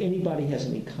 If anybody has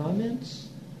any comments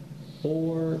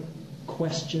or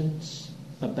questions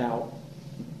about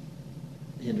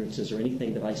hindrances or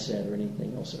anything that I said or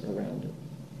anything else around it.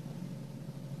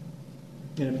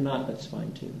 And if not, that's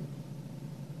fine too.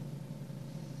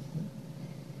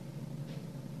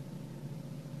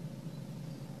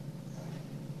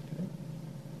 Okay.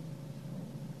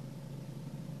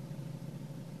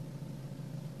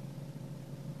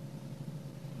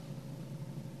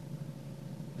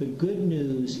 The good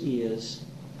news is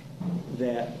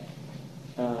that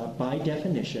by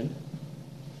definition,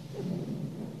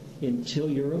 until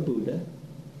you're a Buddha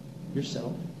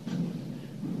yourself,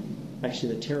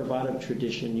 actually the Theravada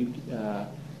tradition,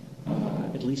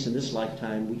 at least in this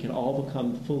lifetime, we can all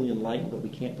become fully enlightened, but we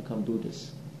can't become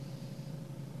Buddhas.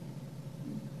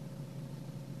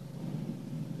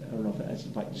 I don't know if that's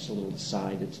like just a little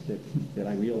aside that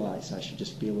I realize I should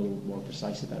just be a little more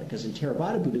precise about it. Because in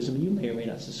Theravada Buddhism, you may or may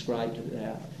not subscribe to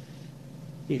that.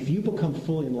 If you become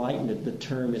fully enlightened, the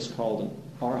term is called an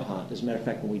arhat. As a matter of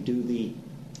fact, when we do the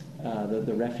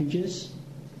refuges,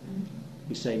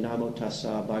 we say Namo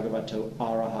Tassa Bhagavato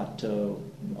Arahato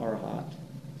Arahat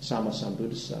Sama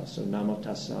Sambuddhasa. So Namo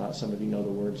Tassa, some of you know the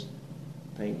words,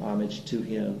 paying homage to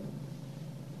him.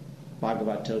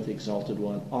 Bhagavato, the exalted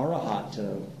one.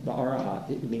 Arahato, the Arahat,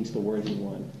 it means the worthy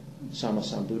one. Sama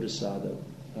Sambuddhasa,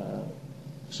 the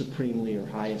supremely or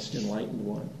highest enlightened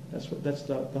one. That's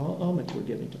the homage we're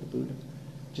giving to the Buddha,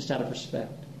 just out of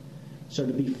respect. So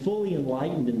to be fully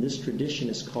enlightened in this tradition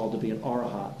is called to be an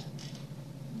arahat.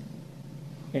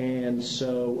 And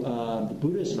so the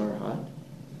Buddha is an arahat.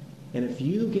 And if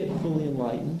you get fully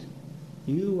enlightened,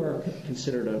 you are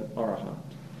considered an arahat.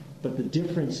 But the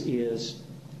difference is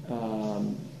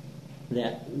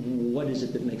that what is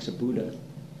it that makes a Buddha?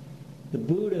 The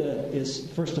Buddha is,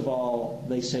 first of all,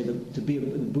 they say that the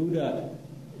Buddha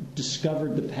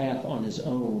discovered the path on his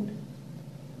own.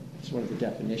 It's one of the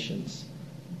definitions.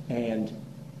 And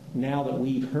now that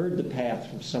we've heard the path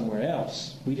from somewhere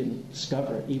else, we didn't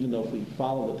discover it, even though if we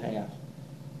follow the path,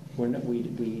 we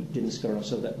didn't discover it.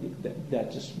 So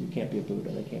that just, you can't be a Buddha.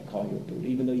 They can't call you a Buddha,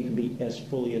 even though you can be as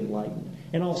fully enlightened.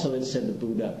 And also it said the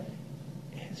Buddha,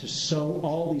 there's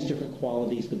all these different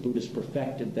qualities the Buddha's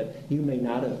perfected that you may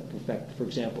not have perfected. For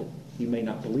example, you may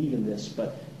not believe in this,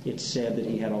 but it's said that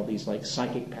he had all these like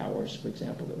psychic powers, for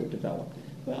example, that were developed.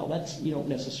 Well,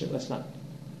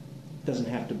 doesn't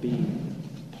have to be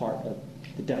part of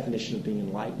the definition of being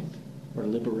enlightened or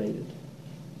liberated.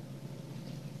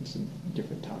 It's a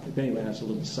different topic. But anyway, that's a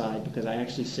little aside, because I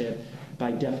actually said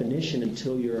by definition,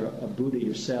 until you're a Buddha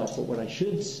yourself. But what I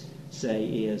should say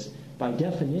is, by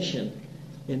definition,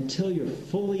 until you're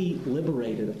fully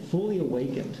liberated, fully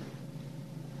awakened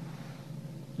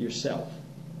yourself,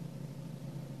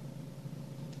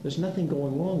 there's nothing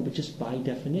going wrong, but just by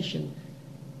definition,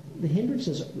 the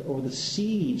hindrances or the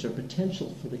seeds or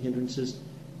potential for the hindrances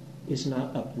is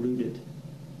not uprooted.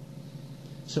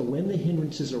 So when the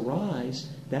hindrances arise,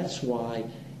 that's why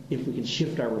if we can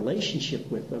shift our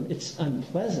relationship with them, it's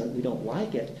unpleasant, we don't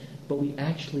like it, but we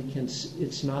actually can,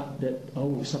 it's not that,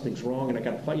 oh, something's wrong and I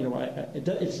got to fight.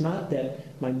 It's not that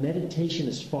my meditation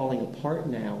is falling apart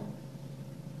now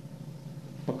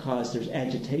because there's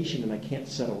agitation and I can't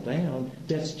settle down.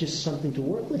 That's just something to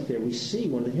work with there. We see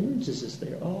one of the hindrances is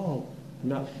there. Oh, I'm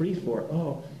not free for it.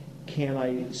 Oh, can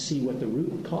I see what the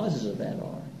root causes of that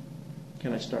are?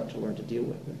 Can I start to learn to deal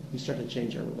with it? We start to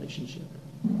change our relationship.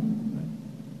 Right?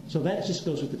 So that just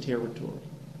goes with the territory.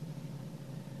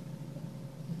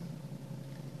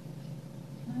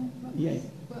 Yeah.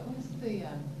 What was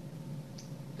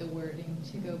the wording,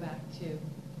 to go back to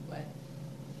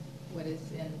what is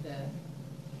in the...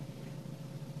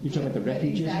 You're talking about the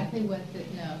refuges? Exactly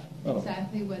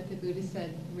what the Buddha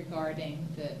said regarding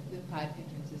the 5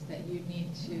 hindrances, that you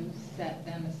need to set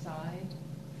them aside.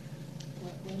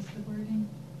 What was the wording?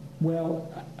 Well,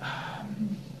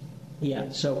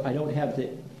 yeah, so I don't have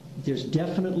there's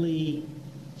definitely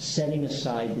setting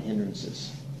aside the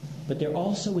hindrances. But there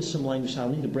also is some language, so I'll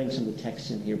need to bring some of the text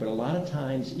in here, but a lot of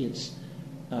times it's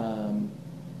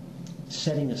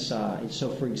setting aside. So,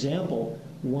 for example,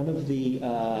 one of the,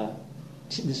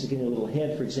 this is getting a little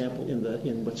ahead, for example,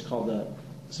 in what's called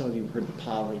some of you have heard the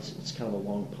Pali, it's kind of a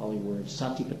long Pali word,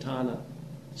 Satipatthana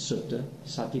Sutta.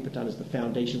 Satipatthana is the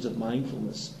foundations of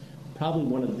mindfulness. Probably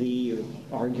one of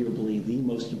or arguably the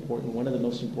most important, one of the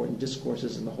most important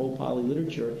discourses in the whole Pali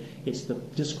literature. It's the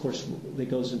discourse that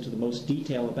goes into the most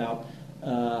detail about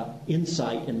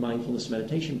insight and mindfulness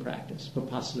meditation practice,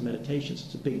 Vipassana meditations.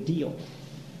 It's a big deal.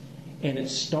 And it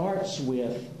starts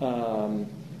with,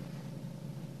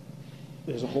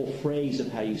 there's a whole phrase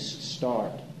of how you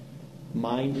start.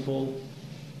 Mindful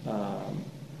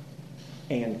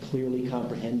and clearly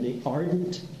comprehending,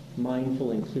 ardent,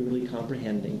 mindful, and clearly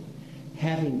comprehending,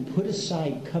 having put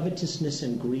aside covetousness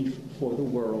and grief for the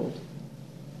world,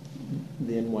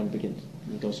 then one begins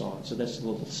and goes on. So that's a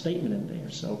little statement in there.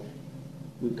 So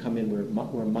we come in,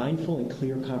 we're mindful and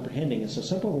clear comprehending. And so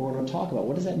some people we're going to talk about,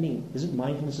 what does that mean? Isn't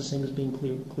mindfulness the same as being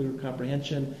clear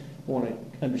comprehension? We want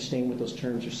to understand what those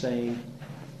terms are saying,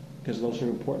 because those are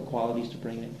important qualities to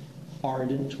bring in.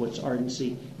 Ardent, what's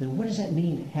ardency? Then what does that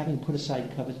mean, having put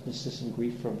aside covetousness and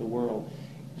grief from the world?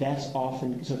 That's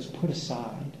often, so it's put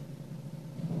aside.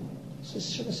 So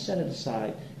sort of set it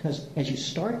aside, because as you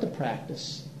start the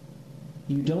practice,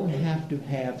 you don't have to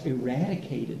have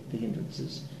eradicated the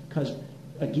hindrances, because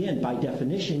again, by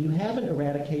definition, you haven't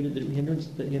eradicated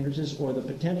the hindrances or the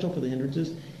potential for the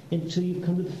hindrances until you've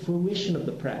come to the fruition of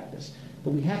the practice.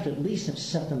 But we have to at least have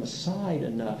set them aside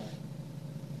enough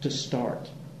to start.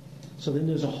 So then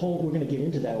there's a whole, we're going to get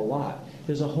into that a lot.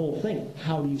 There's a whole thing.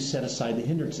 How do you set aside the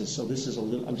hindrances? So this is a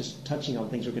little, I'm just touching on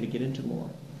things we're going to get into more.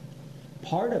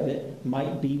 Part of it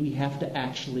might be we have to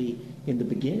actually, in the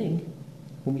beginning,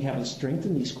 when we haven't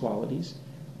strengthened these qualities,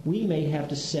 we may have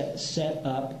to set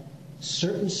up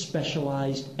certain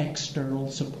specialized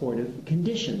external supportive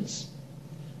conditions.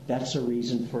 That's a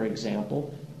reason, for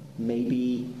example,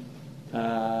 maybe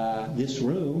this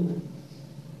room,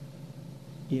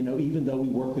 even though we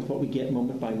work with what we get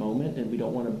moment by moment, and we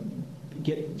don't want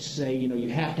to say, you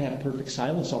have to have perfect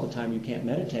silence all the time, you can't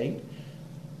meditate.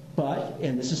 But,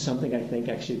 and this is something I think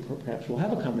actually perhaps we'll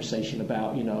have a conversation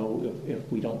about, if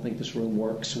we don't think this room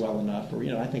works well enough, or,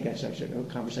 I think that's actually a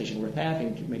conversation worth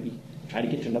having, to maybe try to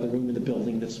get to another room in the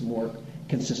building that's more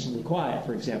consistently quiet,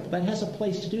 for example. That has a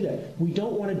place to do that. We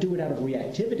don't want to do it out of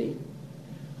reactivity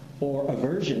or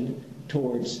aversion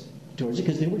towards it,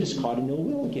 because then we're just caught in ill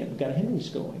will again. We've got a hindrance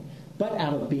going. But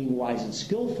out of being wise and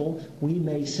skillful, we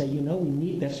may say, we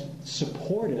need that's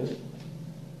supportive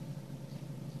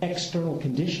external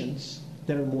conditions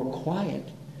that are more quiet,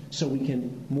 so we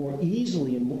can more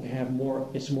easily and have more,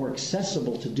 it's more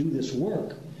accessible to do this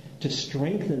work, to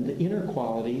strengthen the inner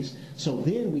qualities, so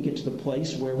then we get to the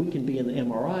place where we can be in the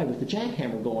MRI with the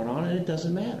jackhammer going on and it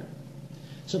doesn't matter.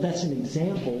 So that's an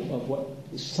example of what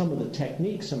some of the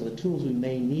techniques, some of the tools we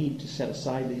may need to set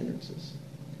aside the hindrances.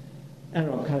 I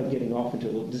don't know, I'm kind of getting off into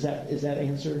it a little. Is that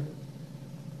answer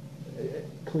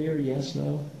clear? Yes,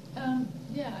 no?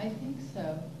 Yeah, I think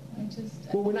so.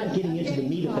 Well, we're not getting into the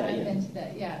meat of that yet. Into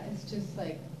that. Yeah, it's just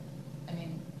like,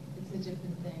 it's a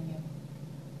different thing.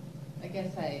 I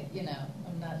guess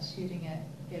I'm not shooting at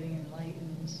getting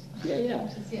enlightened. Yeah.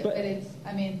 But it's,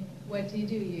 what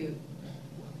do?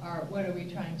 What are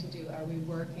we trying to do? Are we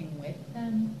working with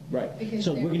them? Right. Because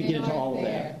so we're going to get into all of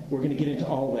there. that. We're going to get into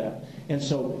all of that. And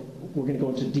so we're going to go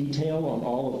into detail on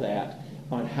all of that,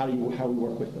 on how we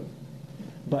work with them.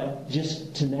 But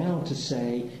just to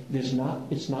say it's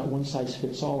not one size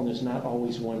fits all, and there's not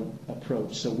always one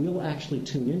approach. So we'll actually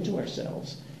tune into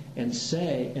ourselves and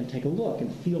take a look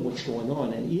and feel what's going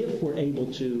on. And if we're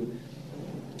able to,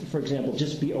 for example,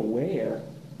 just be aware,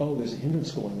 there's a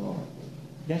hindrance going on.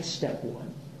 That's step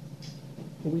one.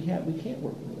 We can't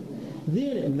work with it.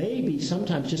 Then it may be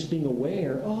sometimes just being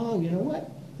aware, you know what?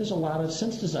 There's a lot of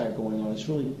sense desire going on. It's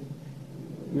really,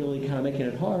 really kind of making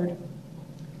it hard.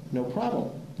 No problem.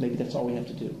 Maybe that's all we have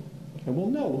to do. And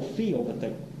we'll feel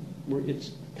that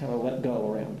it's kind of let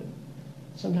go around it.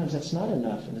 Sometimes that's not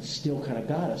enough, and it's still kind of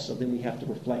got us. So then we have to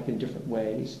reflect in different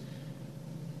ways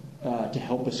to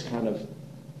help us kind of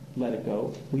let it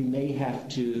go. We may have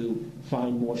to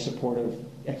find more supportive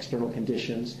external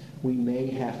conditions. We may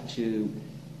have to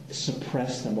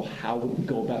suppress them. Well, how would we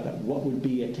go about that? What would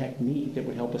be a technique that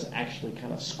would help us actually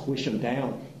kind of squish them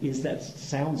down?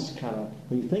 Sounds kind of,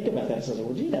 when you think about that, it says,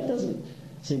 well, gee, that doesn't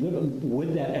seem good.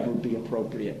 Would that ever be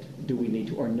appropriate? Do we need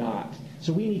to or not?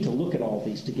 So we need to look at all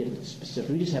these to get into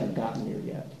specific. We just haven't gotten there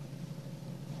yet.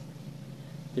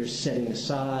 There's setting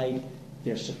aside,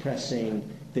 there's suppressing,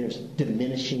 there's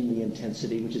diminishing the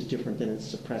intensity, which is different than it's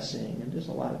suppressing, and there's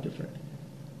a lot of different.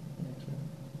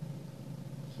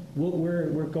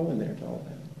 We're going there to all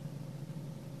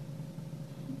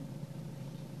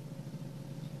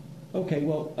that. Okay,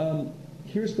 well,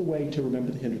 here's the way to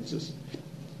remember the hindrances.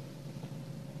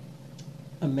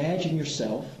 Imagine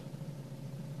yourself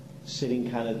sitting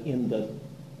kind of you're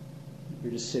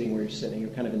just sitting where you're sitting. You're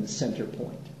kind of in the center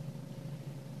point.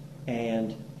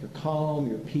 And you're calm,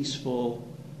 you're peaceful,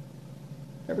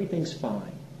 everything's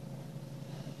fine.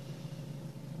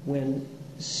 When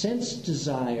sense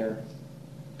desire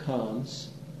comes,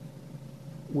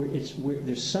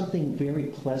 there's something very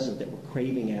pleasant that we're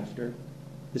craving after.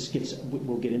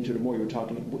 We'll get into it more. You were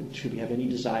talking, should we have any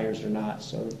desires or not?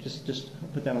 So just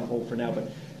put that on hold for now. But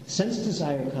sense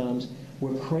desire comes,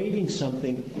 we're craving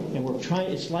something, and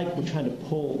it's like we're trying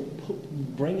to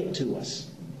bring it to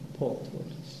us, pull it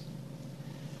towards us.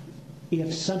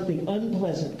 If something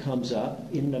unpleasant comes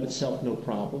up, in and of itself, no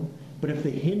problem. But if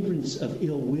the hindrance of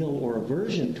ill will or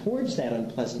aversion towards that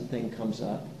unpleasant thing comes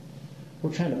up,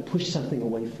 we're trying to push something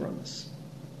away from us.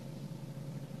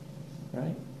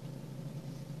 Right?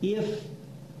 If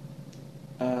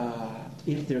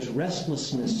there's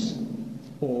restlessness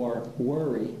or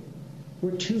worry,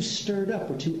 we're too stirred up,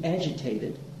 we're too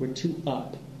agitated, we're too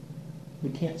up. We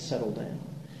can't settle down.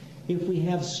 If we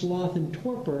have sloth and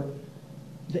torpor,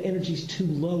 the energy's too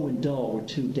low and dull, we're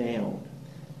too down.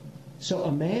 So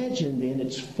imagine then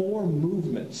it's 4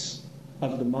 movements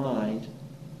of the mind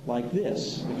like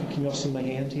this. Can you all see my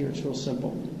hand here? It's real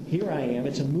simple. Here I am.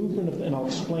 It's a movement and I'll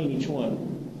explain each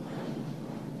one.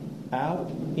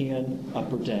 Out, in,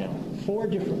 up, or down. 4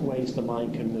 different ways the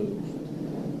mind can move.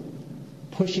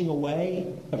 Pushing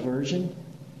away, aversion.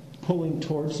 Pulling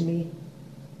towards me,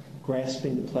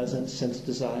 grasping the pleasant sense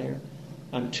desire.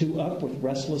 I'm too up with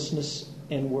restlessness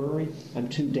and worry. I'm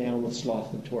too down with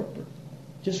sloth and torpor.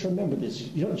 Just remember this.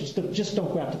 You don't just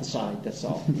don't go out to the side. That's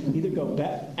all. Either go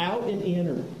back out and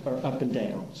in or up and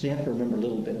down. So you have to remember a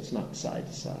little bit. It's not side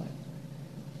to side,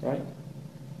 right?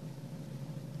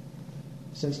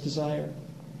 Sense desire,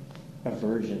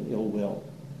 aversion, ill will.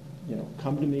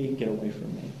 Come to me, get away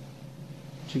from me.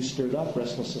 Too stirred up,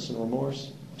 restlessness and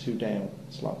remorse. Too down,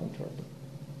 sloth and torpor.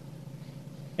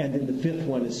 And then the 5th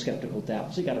one is skeptical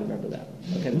doubt. So you got to remember that one.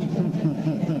 Okay.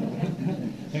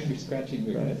 I think you're scratching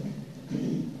your head.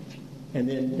 And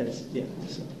then that's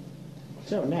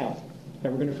So now,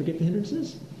 are we going to forget the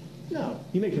hindrances? No.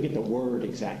 You may forget the word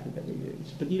exactly that we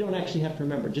use, but you don't actually have to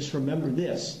remember. Just remember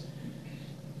this.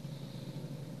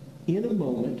 In a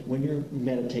moment, when you're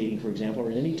meditating, for example,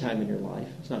 or at any time in your life,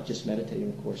 it's not just meditating,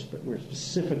 of course, but we're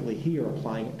specifically here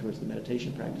applying it towards the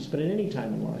meditation practice, but at any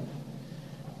time in life,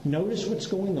 notice what's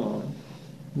going on.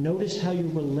 Notice how you're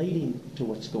relating to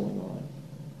what's going on.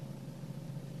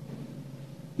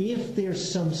 If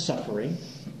there's some suffering,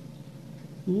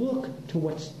 look to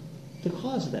what's the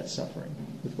cause of that suffering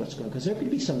with what's going on. Because there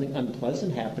could be something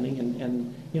unpleasant happening.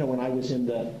 And when I was in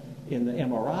the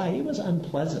MRI, it was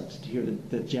unpleasant to hear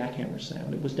the jackhammer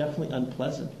sound. It was definitely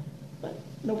unpleasant, but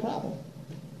no problem.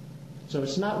 So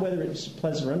it's not whether it's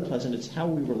pleasant or unpleasant, it's how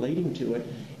we're relating to it.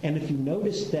 And if you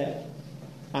notice that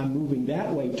I'm moving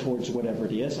that way towards whatever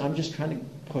it is, I'm just trying to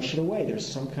push it away. There's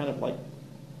some kind of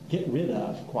get rid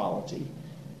of quality.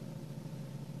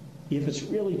 If it's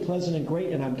really pleasant and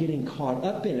great and I'm getting caught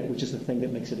up in it, which is the thing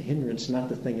that makes it a hindrance, not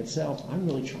the thing itself, I'm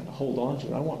really trying to hold on to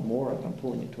it. I want more of it. I'm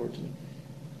pulling it towards me.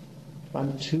 If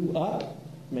I'm too up,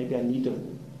 maybe I need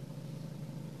to,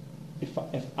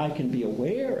 if I can be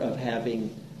aware of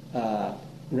having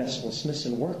restlessness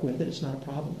and work with it, it's not a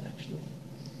problem, actually.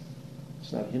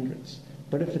 It's not a hindrance.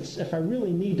 But if I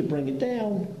really need to bring it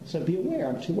down, so be aware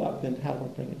I'm too up, then how do I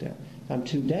bring it down? If I'm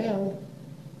too down,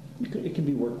 it can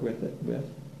be worked with.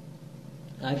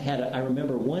 I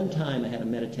remember one time I had a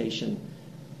meditation.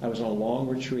 I was on a long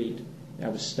retreat. I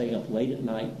was staying up late at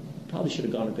night. Probably should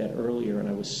have gone to bed earlier, and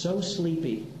I was so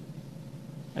sleepy.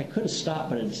 I could have stopped,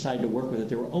 but I decided to work with it.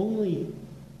 There were only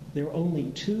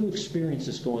two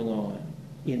experiences going on: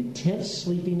 intense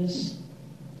sleepiness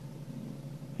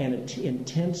and an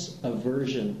intense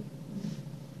aversion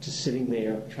to sitting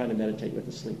there trying to meditate with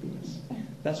the sleepiness.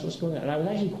 That's what's going on. And I was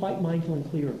actually quite mindful and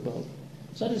clear of both.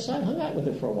 So I hung out with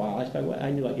it for a while.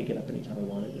 I knew I could get up anytime I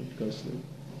wanted to go to sleep.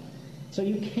 So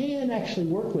you can actually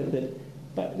work with it,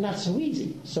 but not so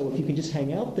easy. So if you can just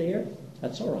hang out there,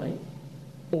 that's all right.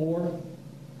 Or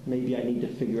maybe I need to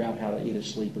figure out how to either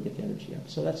sleep or get the energy up.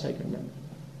 So that's how you can remember.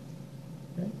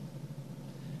 Okay?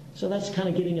 So that's kind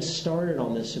of getting us started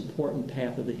on this important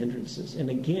path of the hindrances. And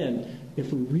again,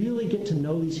 if we really get to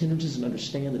know these hindrances and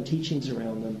understand the teachings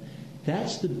around them,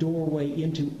 that's the doorway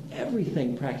into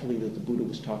everything practically that the Buddha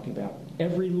was talking about.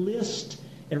 Every list,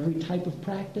 every type of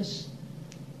practice.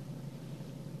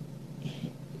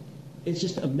 It's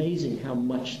just amazing how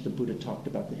much the Buddha talked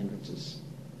about the hindrances.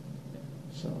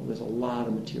 So there's a lot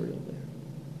of material there.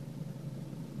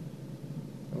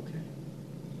 Okay.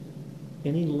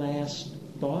 Any last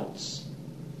thoughts?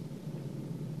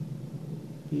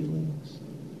 Feelings?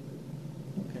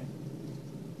 Okay.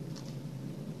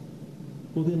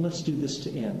 Well, then let's do this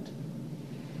to end.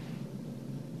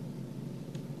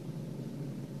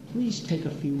 Please take a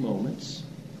few moments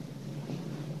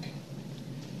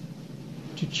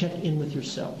to check in with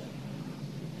yourself,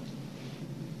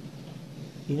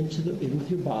 in with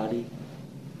your body,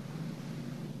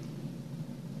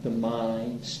 the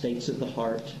mind, states of the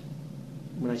heart.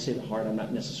 When I say the heart, I'm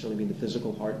not necessarily meaning the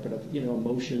physical heart, but of,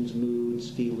 emotions, moods,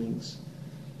 feelings.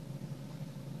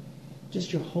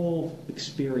 Just your whole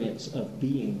experience of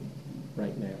being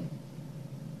right now.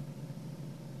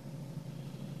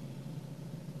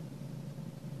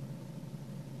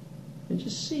 And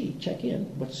just check in.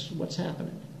 What's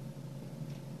happening?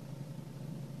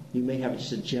 You may have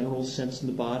just a general sense in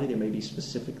the body. There may be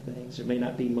specific things. There may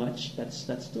not be much. That's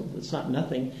still, it's not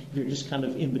nothing. If you're just kind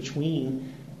of in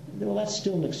between, well, that's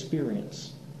still an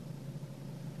experience.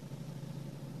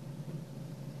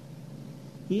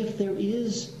 If there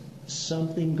is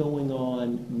something going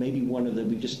on, maybe one of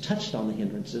we just touched on the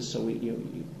hindrances, so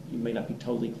you may not be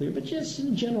totally clear, but just in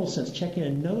a general sense, check in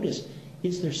and notice,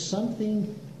 is there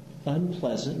something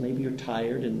unpleasant? Maybe you're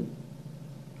tired and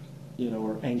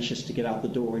or anxious to get out the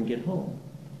door and get home.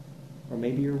 Or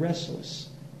maybe you're restless.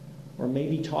 Or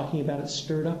maybe talking about it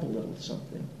stirred up a little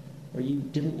something. Or you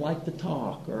didn't like the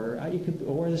talk, or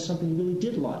there's something you really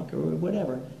did like, or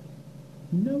whatever.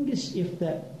 Notice if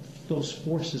those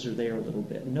forces are there a little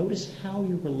bit. Notice how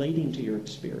you're relating to your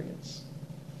experience.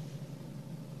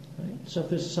 Right? So if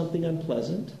there's something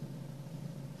unpleasant,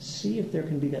 see if there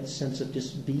can be that sense of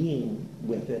just being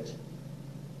with it.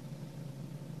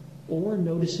 Or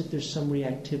notice if there's some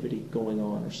reactivity going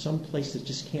on, or some place that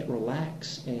just can't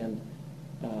relax and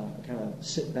kind of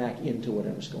sit back into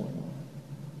whatever's going on.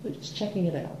 We're just checking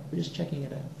it out. We're just checking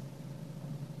it out.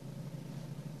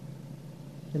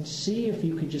 And see if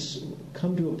you could just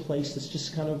come to a place that's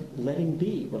just kind of letting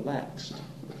be, relaxed,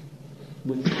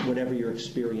 with whatever your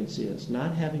experience is.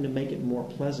 Not having to make it more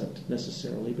pleasant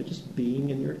necessarily, but just being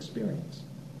in your experience.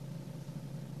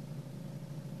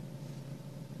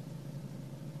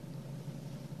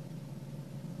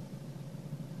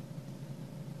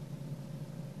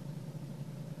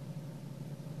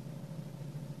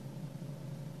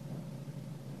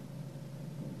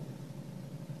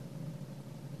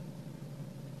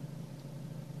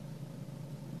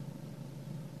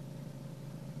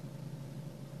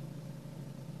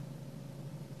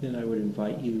 Then I would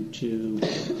invite you to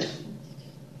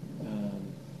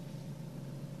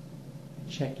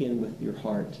check in with your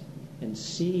heart and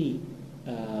see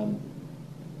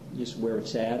just where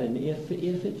it's at. And if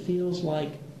it feels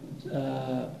like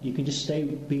you can just stay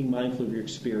being mindful of your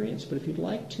experience, but if you'd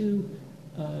like to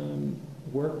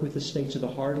work with the states of the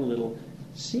heart a little,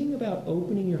 seeing about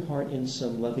opening your heart in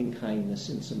some loving kindness,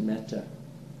 in some metta.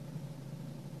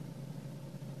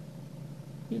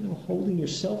 Holding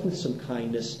yourself with some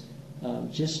kindness,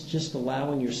 just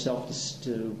allowing yourself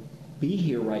to be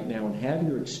here right now and have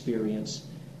your experience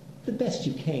the best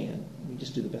you can. We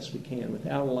just do the best we can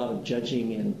without a lot of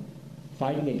judging and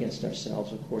fighting against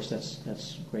ourselves. Of course,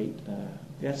 that's great.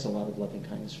 That's a lot of loving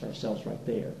kindness for ourselves right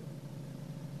there.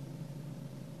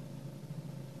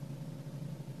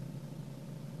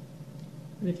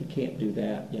 And if you can't do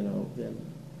that, then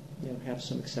have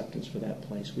some acceptance for that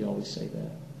place. We always say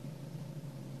that.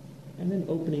 And then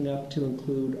opening up to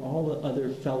include all the other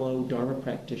fellow Dharma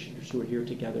practitioners who are here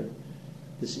together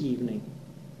this evening.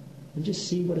 And just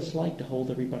see what it's like to hold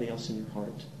everybody else in your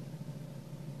heart.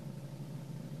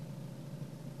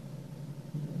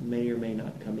 It may or may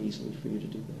not come easily for you to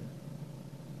do that.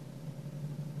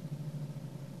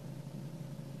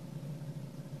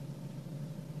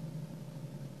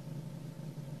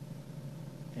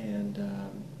 And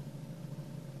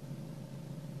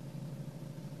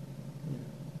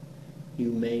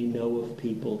you may know of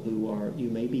people you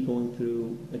may be going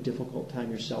through a difficult time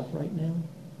yourself right now.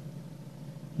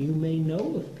 You may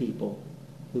know of people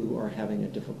who are having a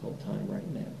difficult time right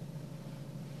now.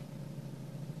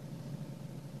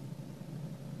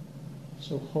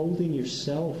 So holding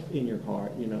yourself in your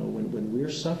heart, when we're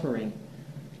suffering,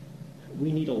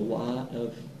 we need a lot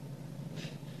of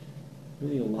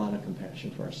compassion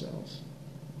for ourselves,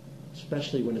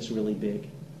 especially when it's really big.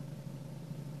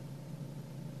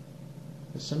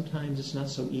 But sometimes it's not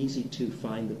so easy to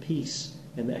find the peace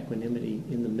and the equanimity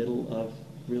in the middle of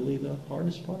really the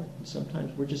hardest part. And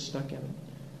sometimes we're just stuck in it.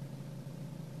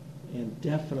 And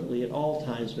definitely at all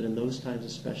times, but in those times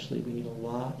especially, we need a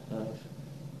lot of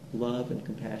love and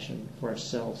compassion for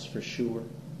ourselves, for sure.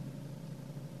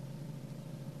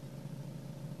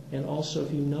 And also,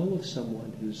 if you know of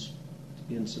someone who's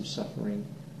in some suffering,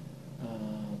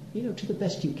 to the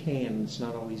best you can, it's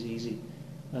not always easy,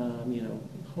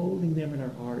 holding them in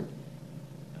our heart,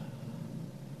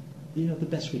 the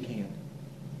best we can.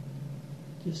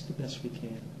 Just the best we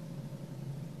can.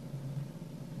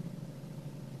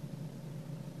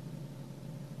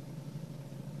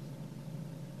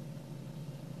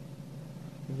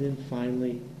 And then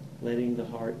finally, letting the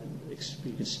heart, you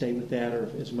can stay with that, or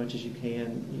as much as you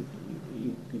can,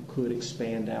 you could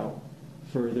expand out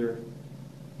further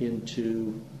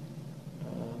into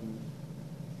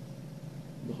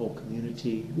the whole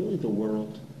community, really the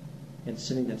world, and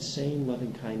sending that same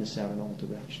loving kindness out in all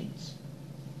directions.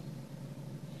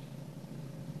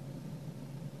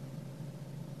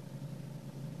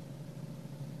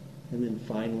 And then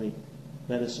finally,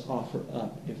 let us offer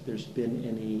up, if there's been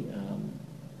any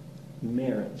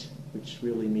merit, which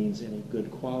really means any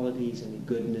good qualities, any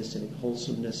goodness, any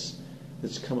wholesomeness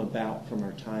that's come about from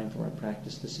our time, from our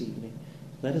practice this evening,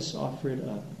 let us offer it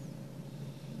up.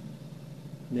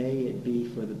 May it be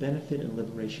for the benefit and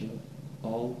liberation of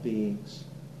all beings.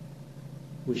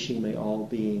 Wishing may all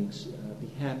beings be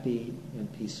happy and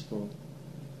peaceful,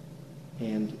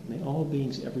 and may all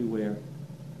beings everywhere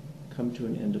come to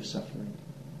an end of suffering.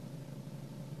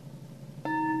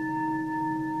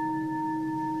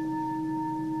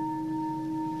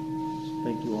 So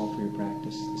thank you all for your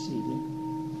practice this evening.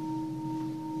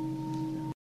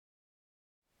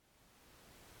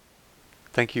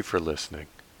 Thank you for listening.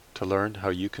 To learn how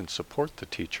you can support the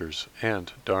teachers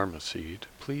and Dharma Seed,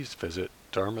 please visit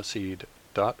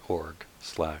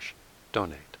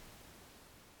dharmaseed.org/donate.